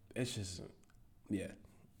like it's just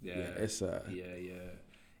it's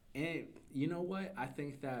And you know what? I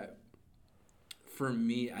think that for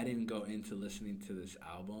me, I didn't go into listening to this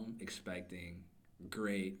album expecting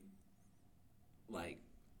great like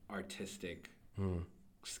artistic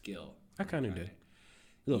skill. I kind of did.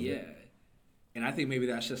 Yeah. And I think maybe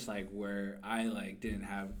that's just like where I like didn't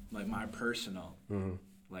have like my personal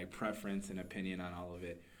like preference and opinion on all of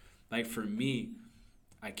it. Like for me,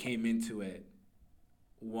 I came into it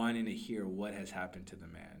wanting to hear what has happened to the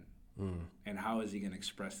man and how is he going to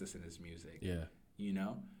express this in his music. Yeah. You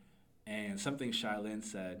know? And something Shailin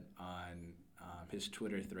said on his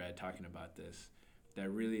Twitter thread talking about this that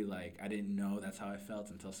really like I didn't know that's how I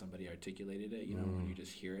felt until somebody articulated it. You know, when you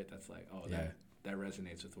just hear it, that's like, oh, that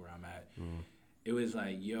resonates with where I'm at. It was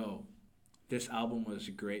like, yo, this album was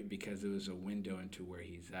great because it was a window into where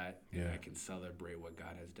he's at, and I can celebrate what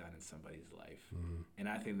God has done in somebody's life. And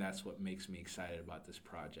I think that's what makes me excited about this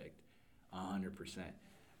project, 100%.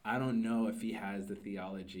 I don't know if he has the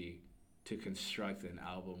theology to construct an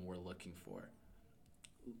album we're looking for.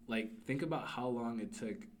 Like, think about how long it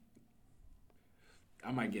took.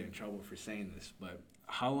 I might get in trouble for saying this, but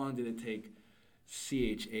how long did it take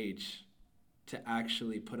CHH to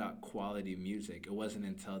actually put out quality music? It wasn't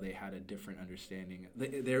until they had a different understanding.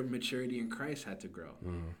 Their maturity in Christ had to grow,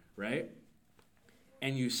 right?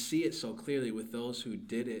 And you see it so clearly with those who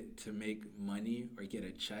did it to make money or get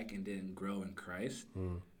a check and didn't grow in Christ.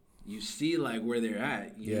 You see like where they're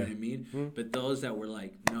at, you know what I mean? But those that were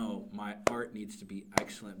like, no, my art needs to be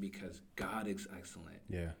excellent because God is excellent.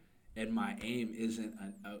 Yeah. And my aim isn't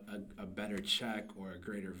a better check or a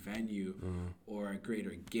greater venue or a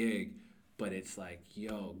greater gig, but it's like,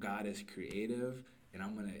 yo, God is creative, and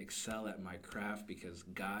I'm going to excel at my craft because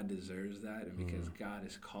God deserves that, and because God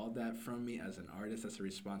has called that from me as an artist. That's a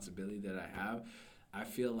responsibility that I have. I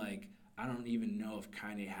feel like I don't even know if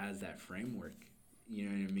Kanye has that framework. You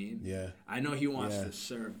know what I mean? Yeah. I know he wants to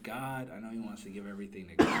serve God. I know he wants to give everything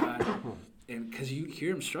to God. And because you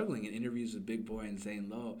hear him struggling in interviews with Big Boy and Zane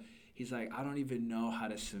Lowe, he's like, I don't even know how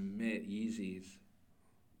to submit Yeezys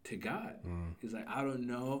to God. He's like, I don't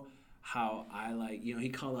know how I like, you know, he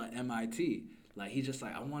called out MIT. Like, he's just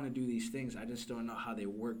like, I want to do these things. I just don't know how they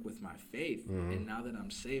work with my faith. And now that I'm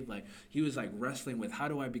saved, like, he was like wrestling with, how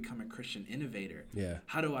do I become a Christian innovator? Yeah.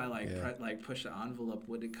 How do I like push the envelope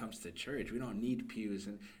when it comes to church? We don't need pews,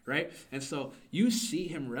 and right? And so you see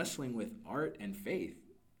him wrestling with art and faith.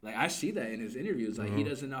 Like, I see that in his interviews. Like, he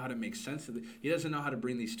doesn't know how to make sense of it. He doesn't know how to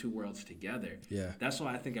bring these two worlds together. Yeah. That's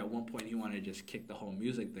why I think at one point he wanted to just kick the whole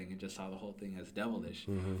music thing and just saw the whole thing as devilish.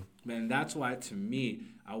 And that's why, to me,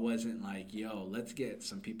 I wasn't like, yo, let's get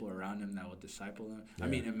some people around him that will disciple him. I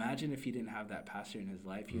mean, imagine if he didn't have that pastor in his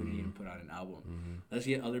life, he wouldn't even put out an album. Let's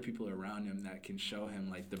get other people around him that can show him,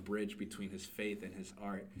 like, the bridge between his faith and his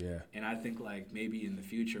art. Yeah. And I think, like, maybe in the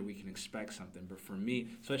future we can expect something. But for me,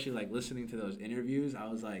 especially, like, listening to those interviews, I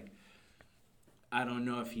was like, I don't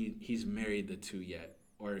know if he's married the two yet,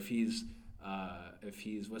 or if he's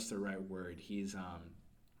what's the right word? He's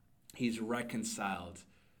reconciled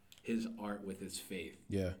his art with his faith.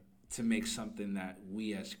 Yeah. To make something that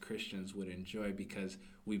we as Christians would enjoy because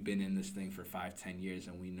we've been in this thing for 5-10 years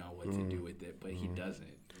and we know what to do with it, but he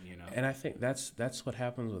doesn't, you know. And I think that's what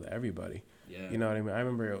happens with everybody. Yeah. You know what I mean? I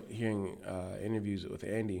remember hearing interviews with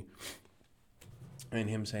Andy and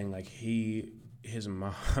him saying like his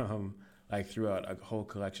mom like threw out a whole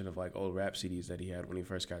collection of like old rap CDs that he had when he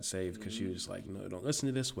first got saved because she was like, no, don't listen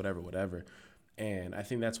to this, whatever. And I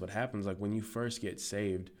think that's what happens. Like when you first get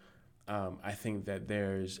saved, I think that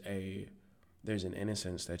there's an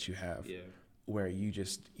innocence that you have where you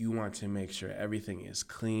want to make sure everything is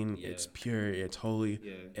clean, it's pure, it's holy.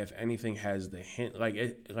 Yeah. If anything has the hint,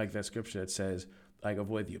 like that scripture that says, like,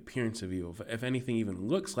 avoid the appearance of evil. If anything even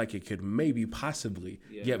looks like it could maybe possibly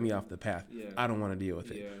get me off the path, I don't want to deal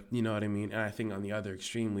with it. You know what I mean? And I think on the other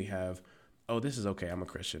extreme we have, oh, this is okay, I'm a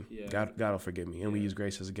Christian. God will forgive me. And we use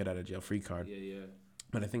grace as a get out of jail free card.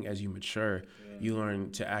 But I think as you mature, you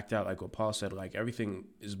learn to act out like what Paul said, like everything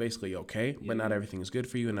is basically okay, but not everything is good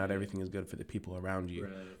for you and not everything is good for the people around you.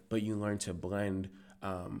 Right. But you learn to blend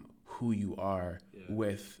who you are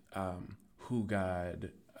with who God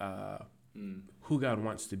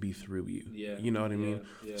wants to be through you. Yeah. You know what I mean?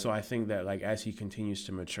 Yeah. So I think that like as he continues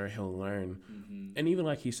to mature, he'll learn. And even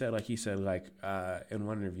like he said in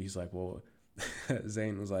one interview, he's like, well,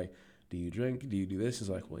 Zane was like, do you drink? Do you do this? He's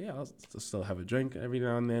like, well, yeah, I'll still have a drink every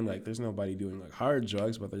now and then. Like, there's nobody doing like hard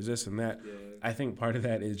drugs, but there's this and that. Yeah. I think part of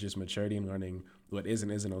that is just maturity and learning what is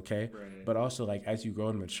and isn't okay. Right. But also, like, as you grow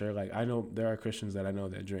and mature, like, I know there are Christians that I know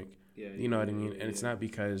that drink. Yeah, you know what I mean? And it's not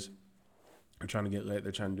because they're trying to get lit,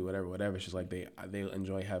 they're trying to do whatever. It's just like they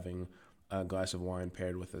enjoy having a glass of wine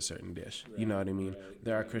paired with a certain dish. Right, you know what I mean? Right,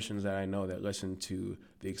 there are Christians that I know that listen to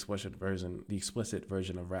the explicit version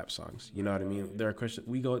of rap songs. You know what I mean? There are Christians,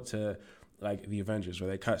 we go to like the Avengers where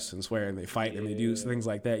they cuss and swear and they fight and they do things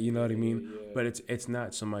like that. You know what I mean? But it's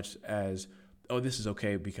not so much as, oh, this is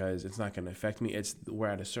okay because it's not going to affect me. It's we're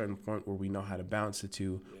at a certain point where we know how to balance the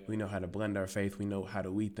two. We know how to blend our faith. We know how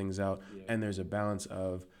to weed things out. And there's a balance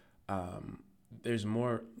of, there's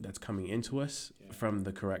more that's coming into us from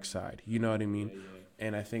the correct side. You know what I mean?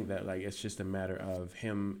 And I think that like it's just a matter of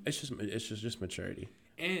him. It's just maturity.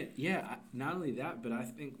 And not only that, but I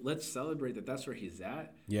think let's celebrate that that's where he's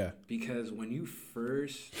at. Yeah. Because when you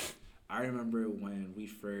first, I remember when we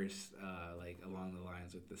first like along the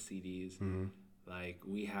lines with the CDs, like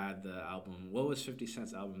we had the album. What was 50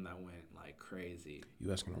 Cent's album that went like crazy?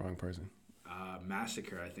 You asking the wrong person.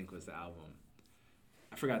 Massacre, I think, was the album.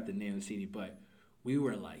 I forgot the name of the CD, but we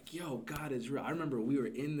were like, yo, God is real. I remember we were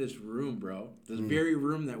in this room, bro, this very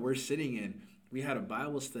room that we're sitting in. We had a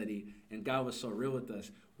Bible study, and God was so real with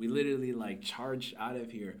us. We literally, like, charged out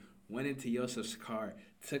of here, went into Yosef's car,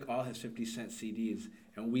 took all his 50 Cent CDs,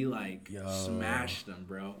 and we, like, smashed them,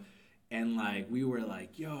 bro. And, like, we were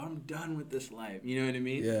like, yo, I'm done with this life. You know what I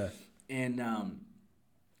mean? Yeah. And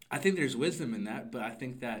I think there's wisdom in that, but I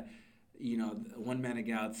think that, you know, one man of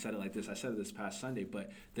God said it like this. I said it this past Sunday,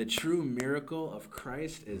 but the true miracle of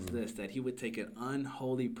Christ is this, that he would take an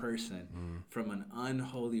unholy person from an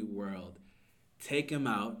unholy world, take him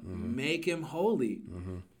out, make him holy,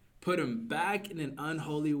 put him back in an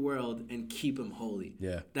unholy world, and keep him holy.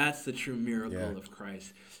 Yeah. That's the true miracle of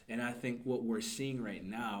Christ. And I think what we're seeing right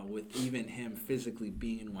now with even him physically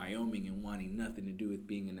being in Wyoming and wanting nothing to do with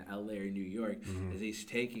being in LA or New York is he's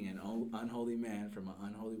taking an unholy man from an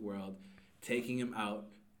unholy world, taking him out,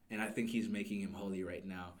 and I think he's making him holy right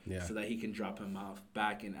now so that he can drop him off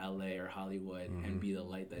back in LA or Hollywood and be the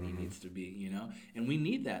light that he needs to be, you know? And we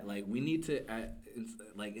need that. Like, we need to,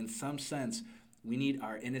 like, in some sense, we need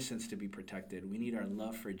our innocence to be protected. We need our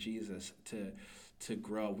love for Jesus to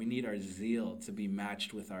grow. We need our zeal to be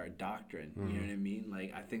matched with our doctrine. You know what I mean?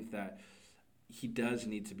 Like, I think that he does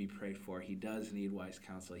need to be prayed for. He does need wise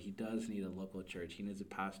counsel. He does need a local church. He needs a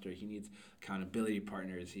pastor. He needs accountability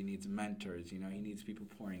partners. He needs mentors. You know, he needs people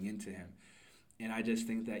pouring into him. And I just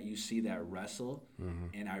think that you see that wrestle,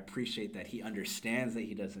 and I appreciate that he understands that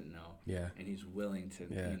he doesn't know. Yeah. And he's willing to,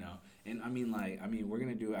 you know. And I mean, we're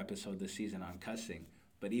going to do an episode this season on cussing.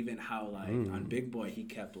 But even how, like, on Big Boy, he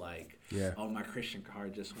kept, like, oh, my Christian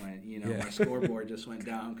card just went, you know, my scoreboard just went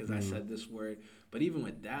down because I said this word. But even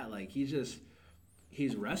with that, like,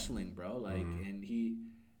 he's wrestling, bro. Like, and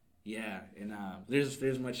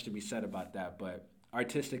there's much to be said about that. But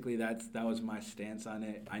artistically, that was my stance on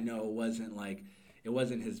it. I know it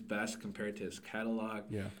wasn't his best compared to his catalog.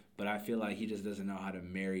 Yeah. But I feel like he just doesn't know how to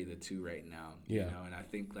marry the two right now. You know, and I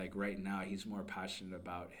think, like, right now he's more passionate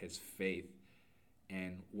about his faith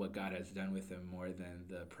and what God has done with him more than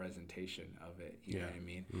the presentation of it. You know what I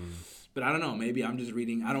mean? But I don't know. Maybe I'm just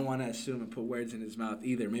reading. I don't want to assume and put words in his mouth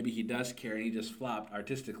either. Maybe he does care and he just flopped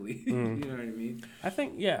artistically. You know what I mean? I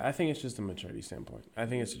think it's just a maturity standpoint. I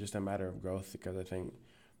think it's just a matter of growth because I think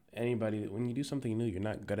when you do something new, you're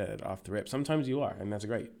not good at it off the rip. Sometimes you are, and that's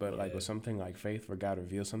great. But like with something like faith, where God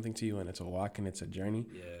reveals something to you and it's a walk and it's a journey,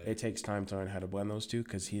 it takes time to learn how to blend those two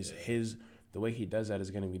because the way he does that is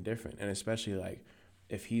going to be different. And especially like,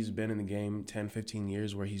 if he's been in the game 10, 15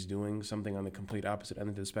 years where he's doing something on the complete opposite end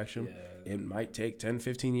of the spectrum, it might take 10,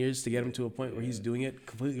 15 years to get him to a point where he's doing it,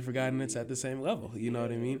 completely forgotten it's at the same level. You know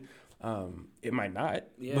what I mean? It might not,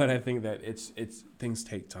 but I think that it's things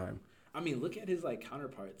take time. I mean, look at his, like,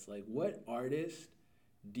 counterparts. Like, what artist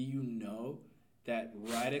do you know that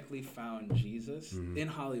radically found Jesus in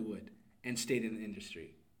Hollywood and stayed in the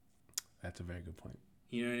industry? That's a very good point.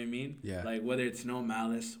 You know what I mean? Yeah. Like, whether it's No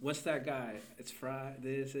Malice. What's that guy? It's Friday.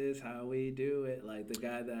 This is how we do it. Like, the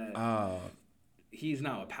guy that... he's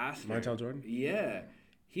now a pastor. Martell Jordan? Yeah.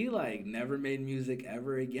 he like never made music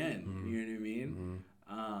ever again. Mm-hmm. You know what I mean?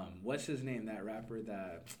 Mm-hmm. What's his name? That rapper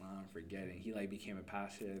that I'm forgetting. He like became a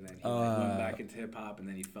pastor and then he like, went back into hip hop and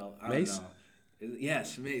then he felt Mace? don't know.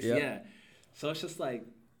 Yes, Mace. Yep. Yeah. So it's just like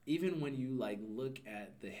even when you like look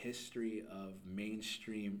at the history of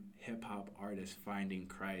mainstream hip hop artists finding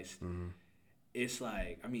Christ, it's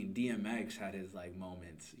like I mean DMX had his like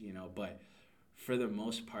moments, you know, but for the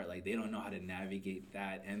most part, like they don't know how to navigate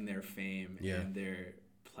that and their fame and their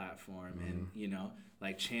platform and you know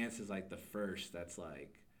like Chance is like the first that's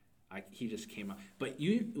like he just came out, but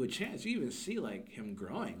you with Chance you even see like him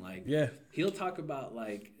growing, like he'll talk about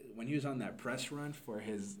like when he was on that press run for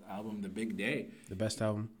his album The Big Day, the best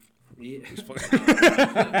album.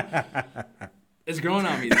 It's growing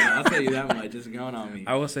on me though. I'll tell you that much. It's growing on me.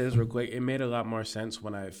 I will say this real quick. It made a lot more sense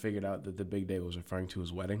when I figured out that The Big Day was referring to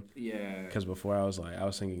his wedding. Yeah. Because before I was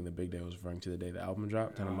thinking The Big Day was referring to the day the album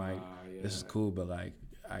dropped, and I'm like, this is cool, but like,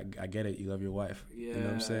 I get it. You love your wife. Yeah. You know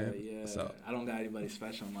what I'm saying? Yeah. So I don't got anybody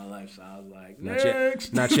special in my life, so I was like,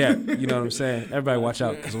 next. Not yet. You know what I'm saying? Everybody watch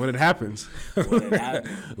out, because when it happens,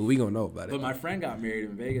 we gonna know about it. But my friend got married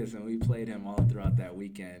in Vegas, and we played him all throughout that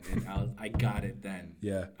weekend, and I got it then.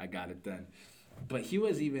 Yeah. I got it then. But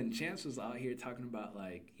Chance was out here talking about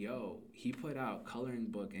like, yo, he put out Coloring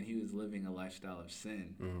Book and he was living a lifestyle of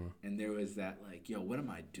sin. And there was that like, yo, what am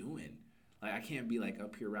I doing? Like, I can't be like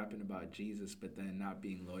up here rapping about Jesus, but then not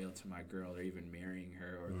being loyal to my girl or even marrying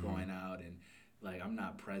her or going out and like, I'm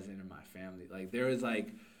not present in my family. Like there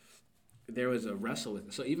was a wrestle with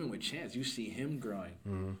it. So even with Chance, you see him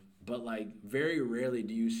growing. But like very rarely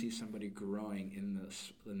do you see somebody growing in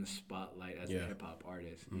the spotlight as a hip hop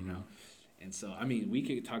artist, you know? And so, I mean, we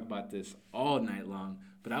could talk about this all night long,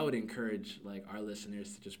 but I would encourage, like, our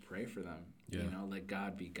listeners to just pray for them. You know, let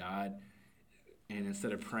God be God. And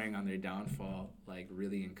instead of praying on their downfall, like,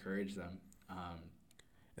 really encourage them.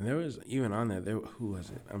 And there was, even on that, who was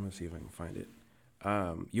it? I'm going to see if I can find it.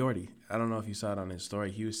 Yordi. I don't know if you saw it on his story.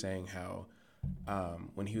 He was saying how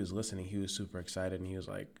when he was listening, he was super excited, and he was,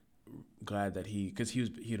 like, glad that because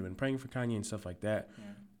he'd been praying for Kanye and stuff like that. Yeah.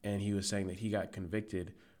 And he was saying that he got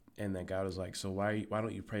convicted. And then God was like, so why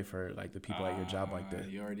don't you pray for like the people at your job like that?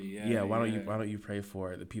 Why don't you pray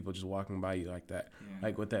for the people just walking by you like that? Yeah.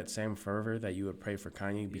 Like with that same fervor that you would pray for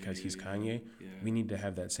Kanye because he's Kanye, we need to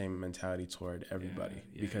have that same mentality toward everybody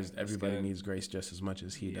because everybody needs grace just as much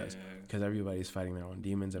as he does. Because everybody's fighting their own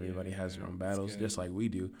demons, everybody has their own battles, just like we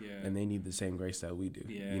do, and they need the same grace that we do.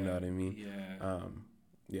 You know what I mean?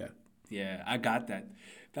 Yeah, I got that.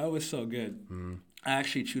 That was so good. I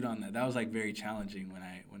actually chewed on that. That was like very challenging when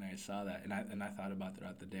I saw that, and I thought about it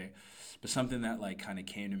throughout the day. But something that like kind of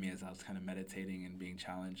came to me as I was kind of meditating and being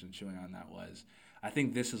challenged and chewing on that was, I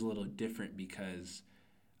think this is a little different because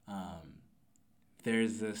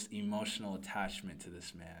there's this emotional attachment to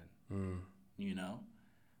this man. You know,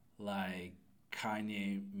 like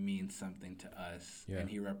Kanye means something to us, and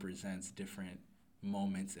he represents different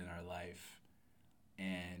moments in our life,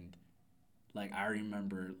 and like I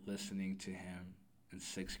remember listening to him in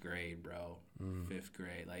 6th grade, bro, 5th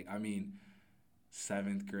grade. Like, I mean,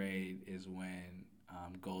 7th grade is when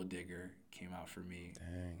Gold Digger came out for me.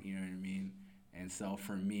 Dang. You know what I mean? And so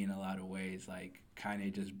for me, in a lot of ways, like,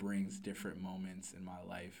 Kanye just brings different moments in my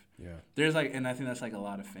life. Yeah. There's, like, and I think that's, like, a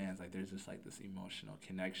lot of fans. Like, there's just, like, this emotional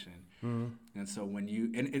connection. And so when you,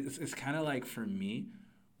 and it's kind of like, for me,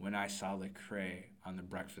 when I saw Lecrae on The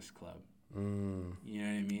Breakfast Club. You know what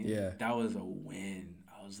I mean? Yeah. That was a win.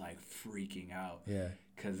 I was like freaking out. Yeah.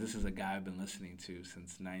 Because this is a guy I've been listening to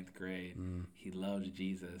since 9th grade. He loves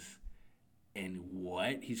Jesus. And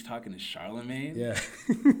what? He's talking to Charlemagne? Yeah.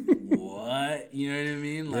 What? You know what I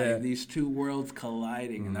mean? Like these two worlds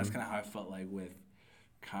colliding. And that's kind of how I felt like with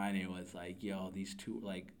Kanye was like, yo, these two,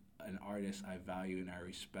 like an artist I value and I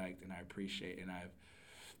respect and I appreciate. And I've,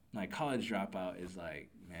 like, College Dropout is like,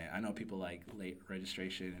 man, I know people like late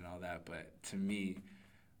registration and all that, but to me,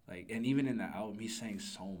 like, and even in the album, he's saying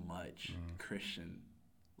so much Christian,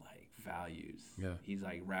 like, values. Yeah. He's,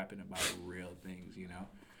 like, rapping about real things, you know?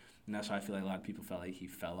 And that's why I feel like a lot of people felt like he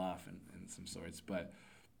fell off in some sorts. But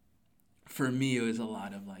for me, it was a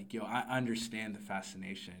lot of, like, yo, I understand the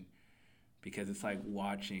fascination because it's like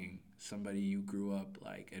watching somebody you grew up,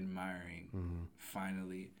 like, admiring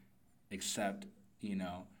finally accept, you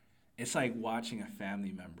know, it's like watching a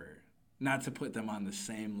family member, not to put them on the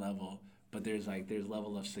same level, but there's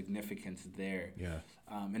level of significance there. Yeah.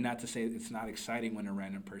 And not to say it's not exciting when a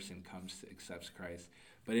random person comes to accept Christ,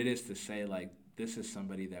 but it is to say, like, this is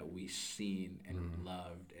somebody that we've seen and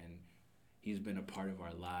loved, and he's been a part of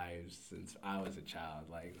our lives since I was a child,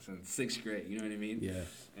 like since 6th grade, you know what I mean? Yeah.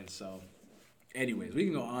 And so, anyways, we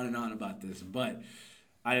can go on and on about this, but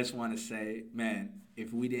I just want to say, man,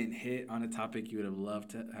 if we didn't hit on a topic you would have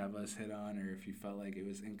loved to have us hit on, or if you felt like it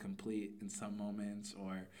was incomplete in some moments,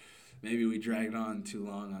 or maybe we dragged on too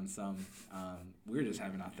long on some, we were just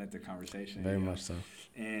having authentic conversation. Very much so.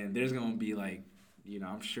 And there's going to be like,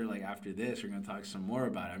 I'm sure like after this, we're going to talk some more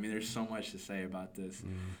about it. I mean, there's so much to say about this.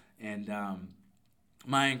 And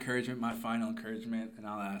my encouragement, my final encouragement, and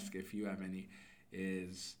I'll ask if you have any,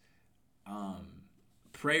 is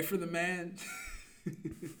pray for the man.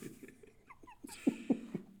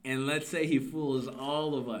 And let's say he fools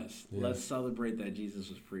all of us. Yeah. Let's celebrate that Jesus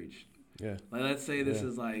was preached. Yeah. Like, let's say this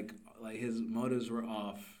is like his motives were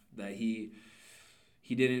off, that he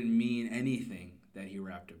didn't mean anything that he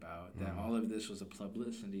rapped about, that all of this was a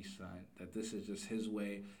publicity stunt, that this is just his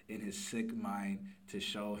way in his sick mind to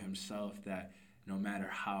show himself that no matter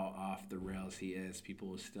how off the rails he is, people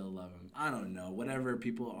will still love him. I don't know, whatever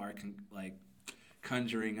people are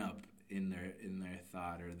conjuring up in their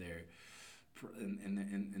thought, or their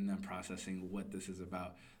in them processing what this is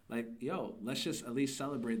about. Like, let's just at least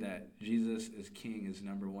celebrate that Jesus is king, is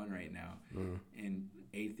number one right now. And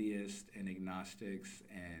atheists and agnostics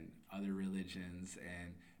and other religions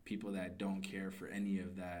and people that don't care for any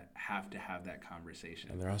of that have to have that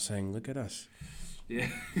conversation. And they're all saying, look at us. Yeah.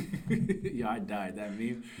 I died. That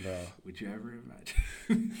meme. Bro. Would you ever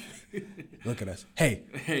imagine? Look at us. Hey.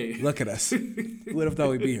 Look at us. Who would have thought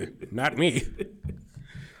we'd be here? Not me.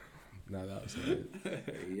 No, that was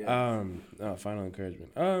it. Final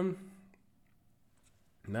encouragement.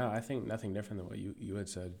 No, I think nothing different than what you had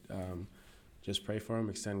said. Just pray for him,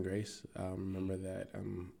 extend grace. Remember that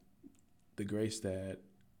the grace that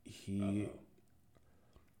he...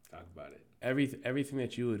 Talk about it. Everything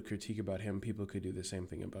that you would critique about him, people could do the same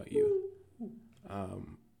thing about you.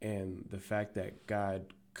 And the fact that God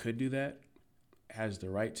could do that, has the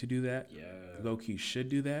right to do that, low-key should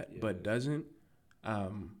do that, but doesn't,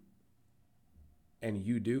 and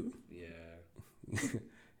you do. Yeah.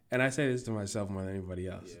 And I say this to myself more than anybody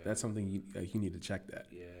else. Yeah. That's something you need to check that.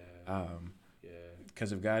 Yeah.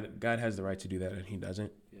 Because if God has the right to do that and he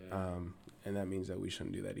doesn't, and that means that we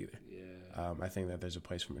shouldn't do that either. Yeah. I think that there's a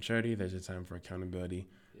place for maturity. There's a time for accountability.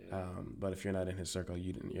 Yeah. But if you're not in his circle,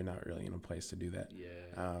 you're not really in a place to do that.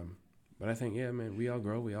 Yeah. But I think, man, we all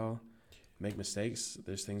grow. We all make mistakes.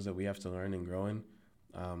 There's things that we have to learn and grow in.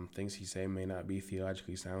 Things he say may not be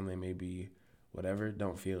theologically sound. They may be whatever.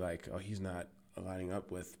 Don't feel like, he's not aligning up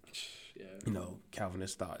with,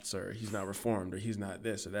 Calvinist thoughts, or he's not reformed, or he's not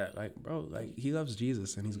this or that. Like, bro, he loves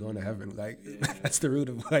Jesus and he's going to heaven. That's the root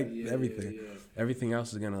of everything. Yeah. Everything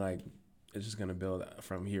else is gonna it's just gonna build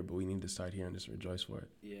from here. But we need to start here and just rejoice for it.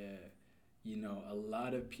 Yeah, a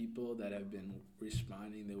lot of people that have been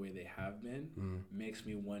responding the way they have been makes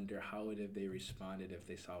me wonder how would have they responded if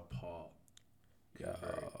they saw Paul.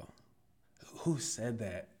 Who said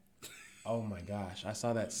that? Oh my gosh, I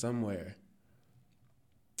saw that somewhere.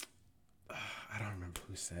 I don't remember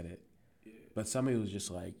who said it, but somebody was just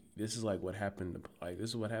like, "This is what happened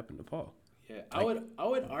to Paul." Yeah, I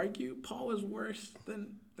would argue Paul was worse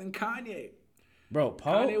than Kanye. Bro,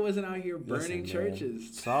 Kanye wasn't out here burning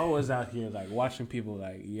churches. Saul was out here watching people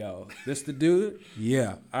yo, this the dude?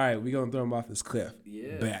 Yeah. All right, we gonna throw him off this cliff.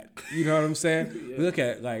 Yeah. Bet. You know what I'm saying? Yeah. We look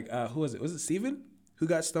at who was it? Was it Stephen who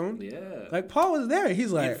got stoned? Yeah. Paul was there.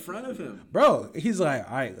 He's in front of him. Bro, he's all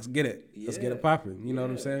right, let's get it. Yeah. Let's get it popping. You know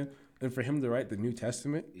what I'm saying? And for him to write the New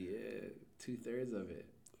Testament. Yeah, 2/3 of it.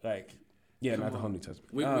 Not the whole New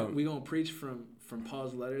Testament. We gonna preach from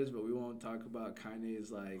Paul's letters, but we won't talk about Kanye's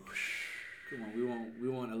come on, we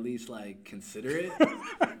won't at least consider it.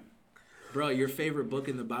 Bro, your favorite book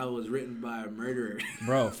in the Bible was written by a murderer.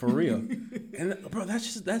 Bro, for real. And bro, that's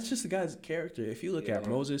just the guy's character. If you look at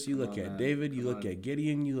Moses, you look at David, you look at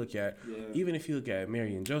Gideon, you look at even if you look at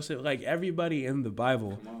Mary and Joseph, everybody in the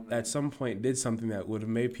Bible at some point did something that would have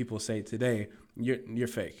made people say today, you're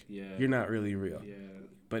fake. Yeah. You're not really real. Yeah.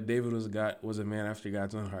 But David was a man after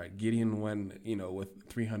God's own heart. Gideon went, with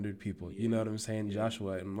 300 people. Yeah. You know what I'm saying? Yeah.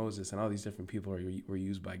 Joshua and Moses and all these different people were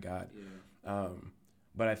used by God. Yeah.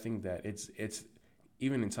 But I think that it's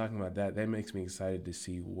even in talking about that makes me excited to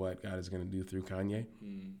see what God is going to do through Kanye.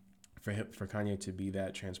 For Kanye to be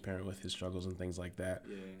that transparent with his struggles and things like that.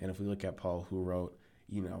 Yeah. And if we look at Paul, who wrote,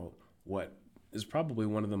 what is probably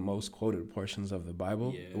one of the most quoted portions of the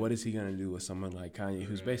Bible, what is he going to do with someone like Kanye,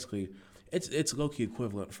 who's basically... It's low-key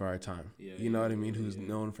equivalent for our time. Yeah, you know what I mean? Who's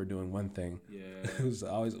known for doing one thing. Yeah. Who's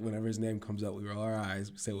always, whenever his name comes up, we roll our eyes.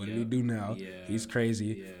 We say, what did he do now? Yeah. He's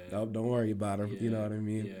crazy. Yeah. Nope, don't worry about him. Yeah. You know what I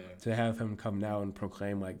mean? Yeah. To have him come now and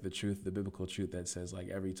proclaim the truth, the biblical truth that says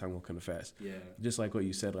every tongue will confess. Yeah. Just like what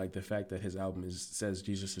you said, the fact that his album says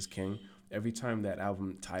Jesus is King. Every time that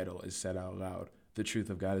album title is said out loud, the truth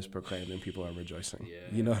of God is proclaimed and people are rejoicing. Yeah.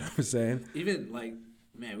 You know what I'm saying? Even like,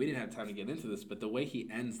 man, we didn't have time to get into this, but the way he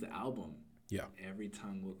ends the album, Yeah. every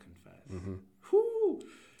tongue will confess. Mm-hmm. Whoo!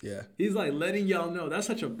 Yeah. He's like letting y'all know. That's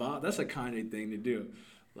such a that's a Kanye thing to do.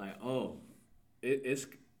 Like, oh, it's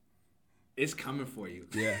coming for you.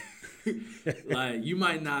 Yeah. Like, you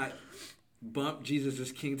might not bump Jesus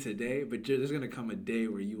is king today, but there's gonna come a day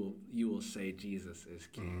where you will say Jesus is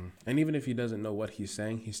king. And even if he doesn't know what he's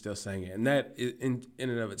saying, he's still saying it, and that in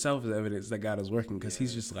and of itself is evidence that God is working, because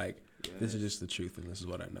he's just like, this is just the truth, and this is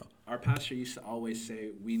what I know. Our pastor used to always say,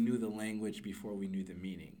 we knew the language before we knew the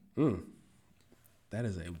meaning. That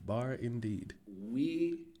is a bar indeed.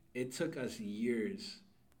 It took us years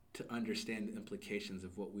to understand the implications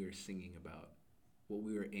of what we were singing about, what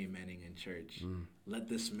we were amening in church. Let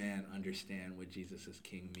this man understand what Jesus is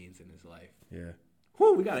king means in his life. Yeah.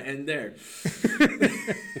 Whew, we got to end there.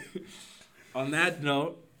 On that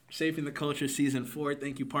note, Shaping the Culture Season 4,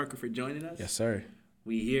 thank you, Parker, for joining us. Yes, sir.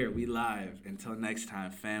 We here, we live. Until next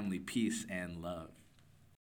time, family, peace, and love.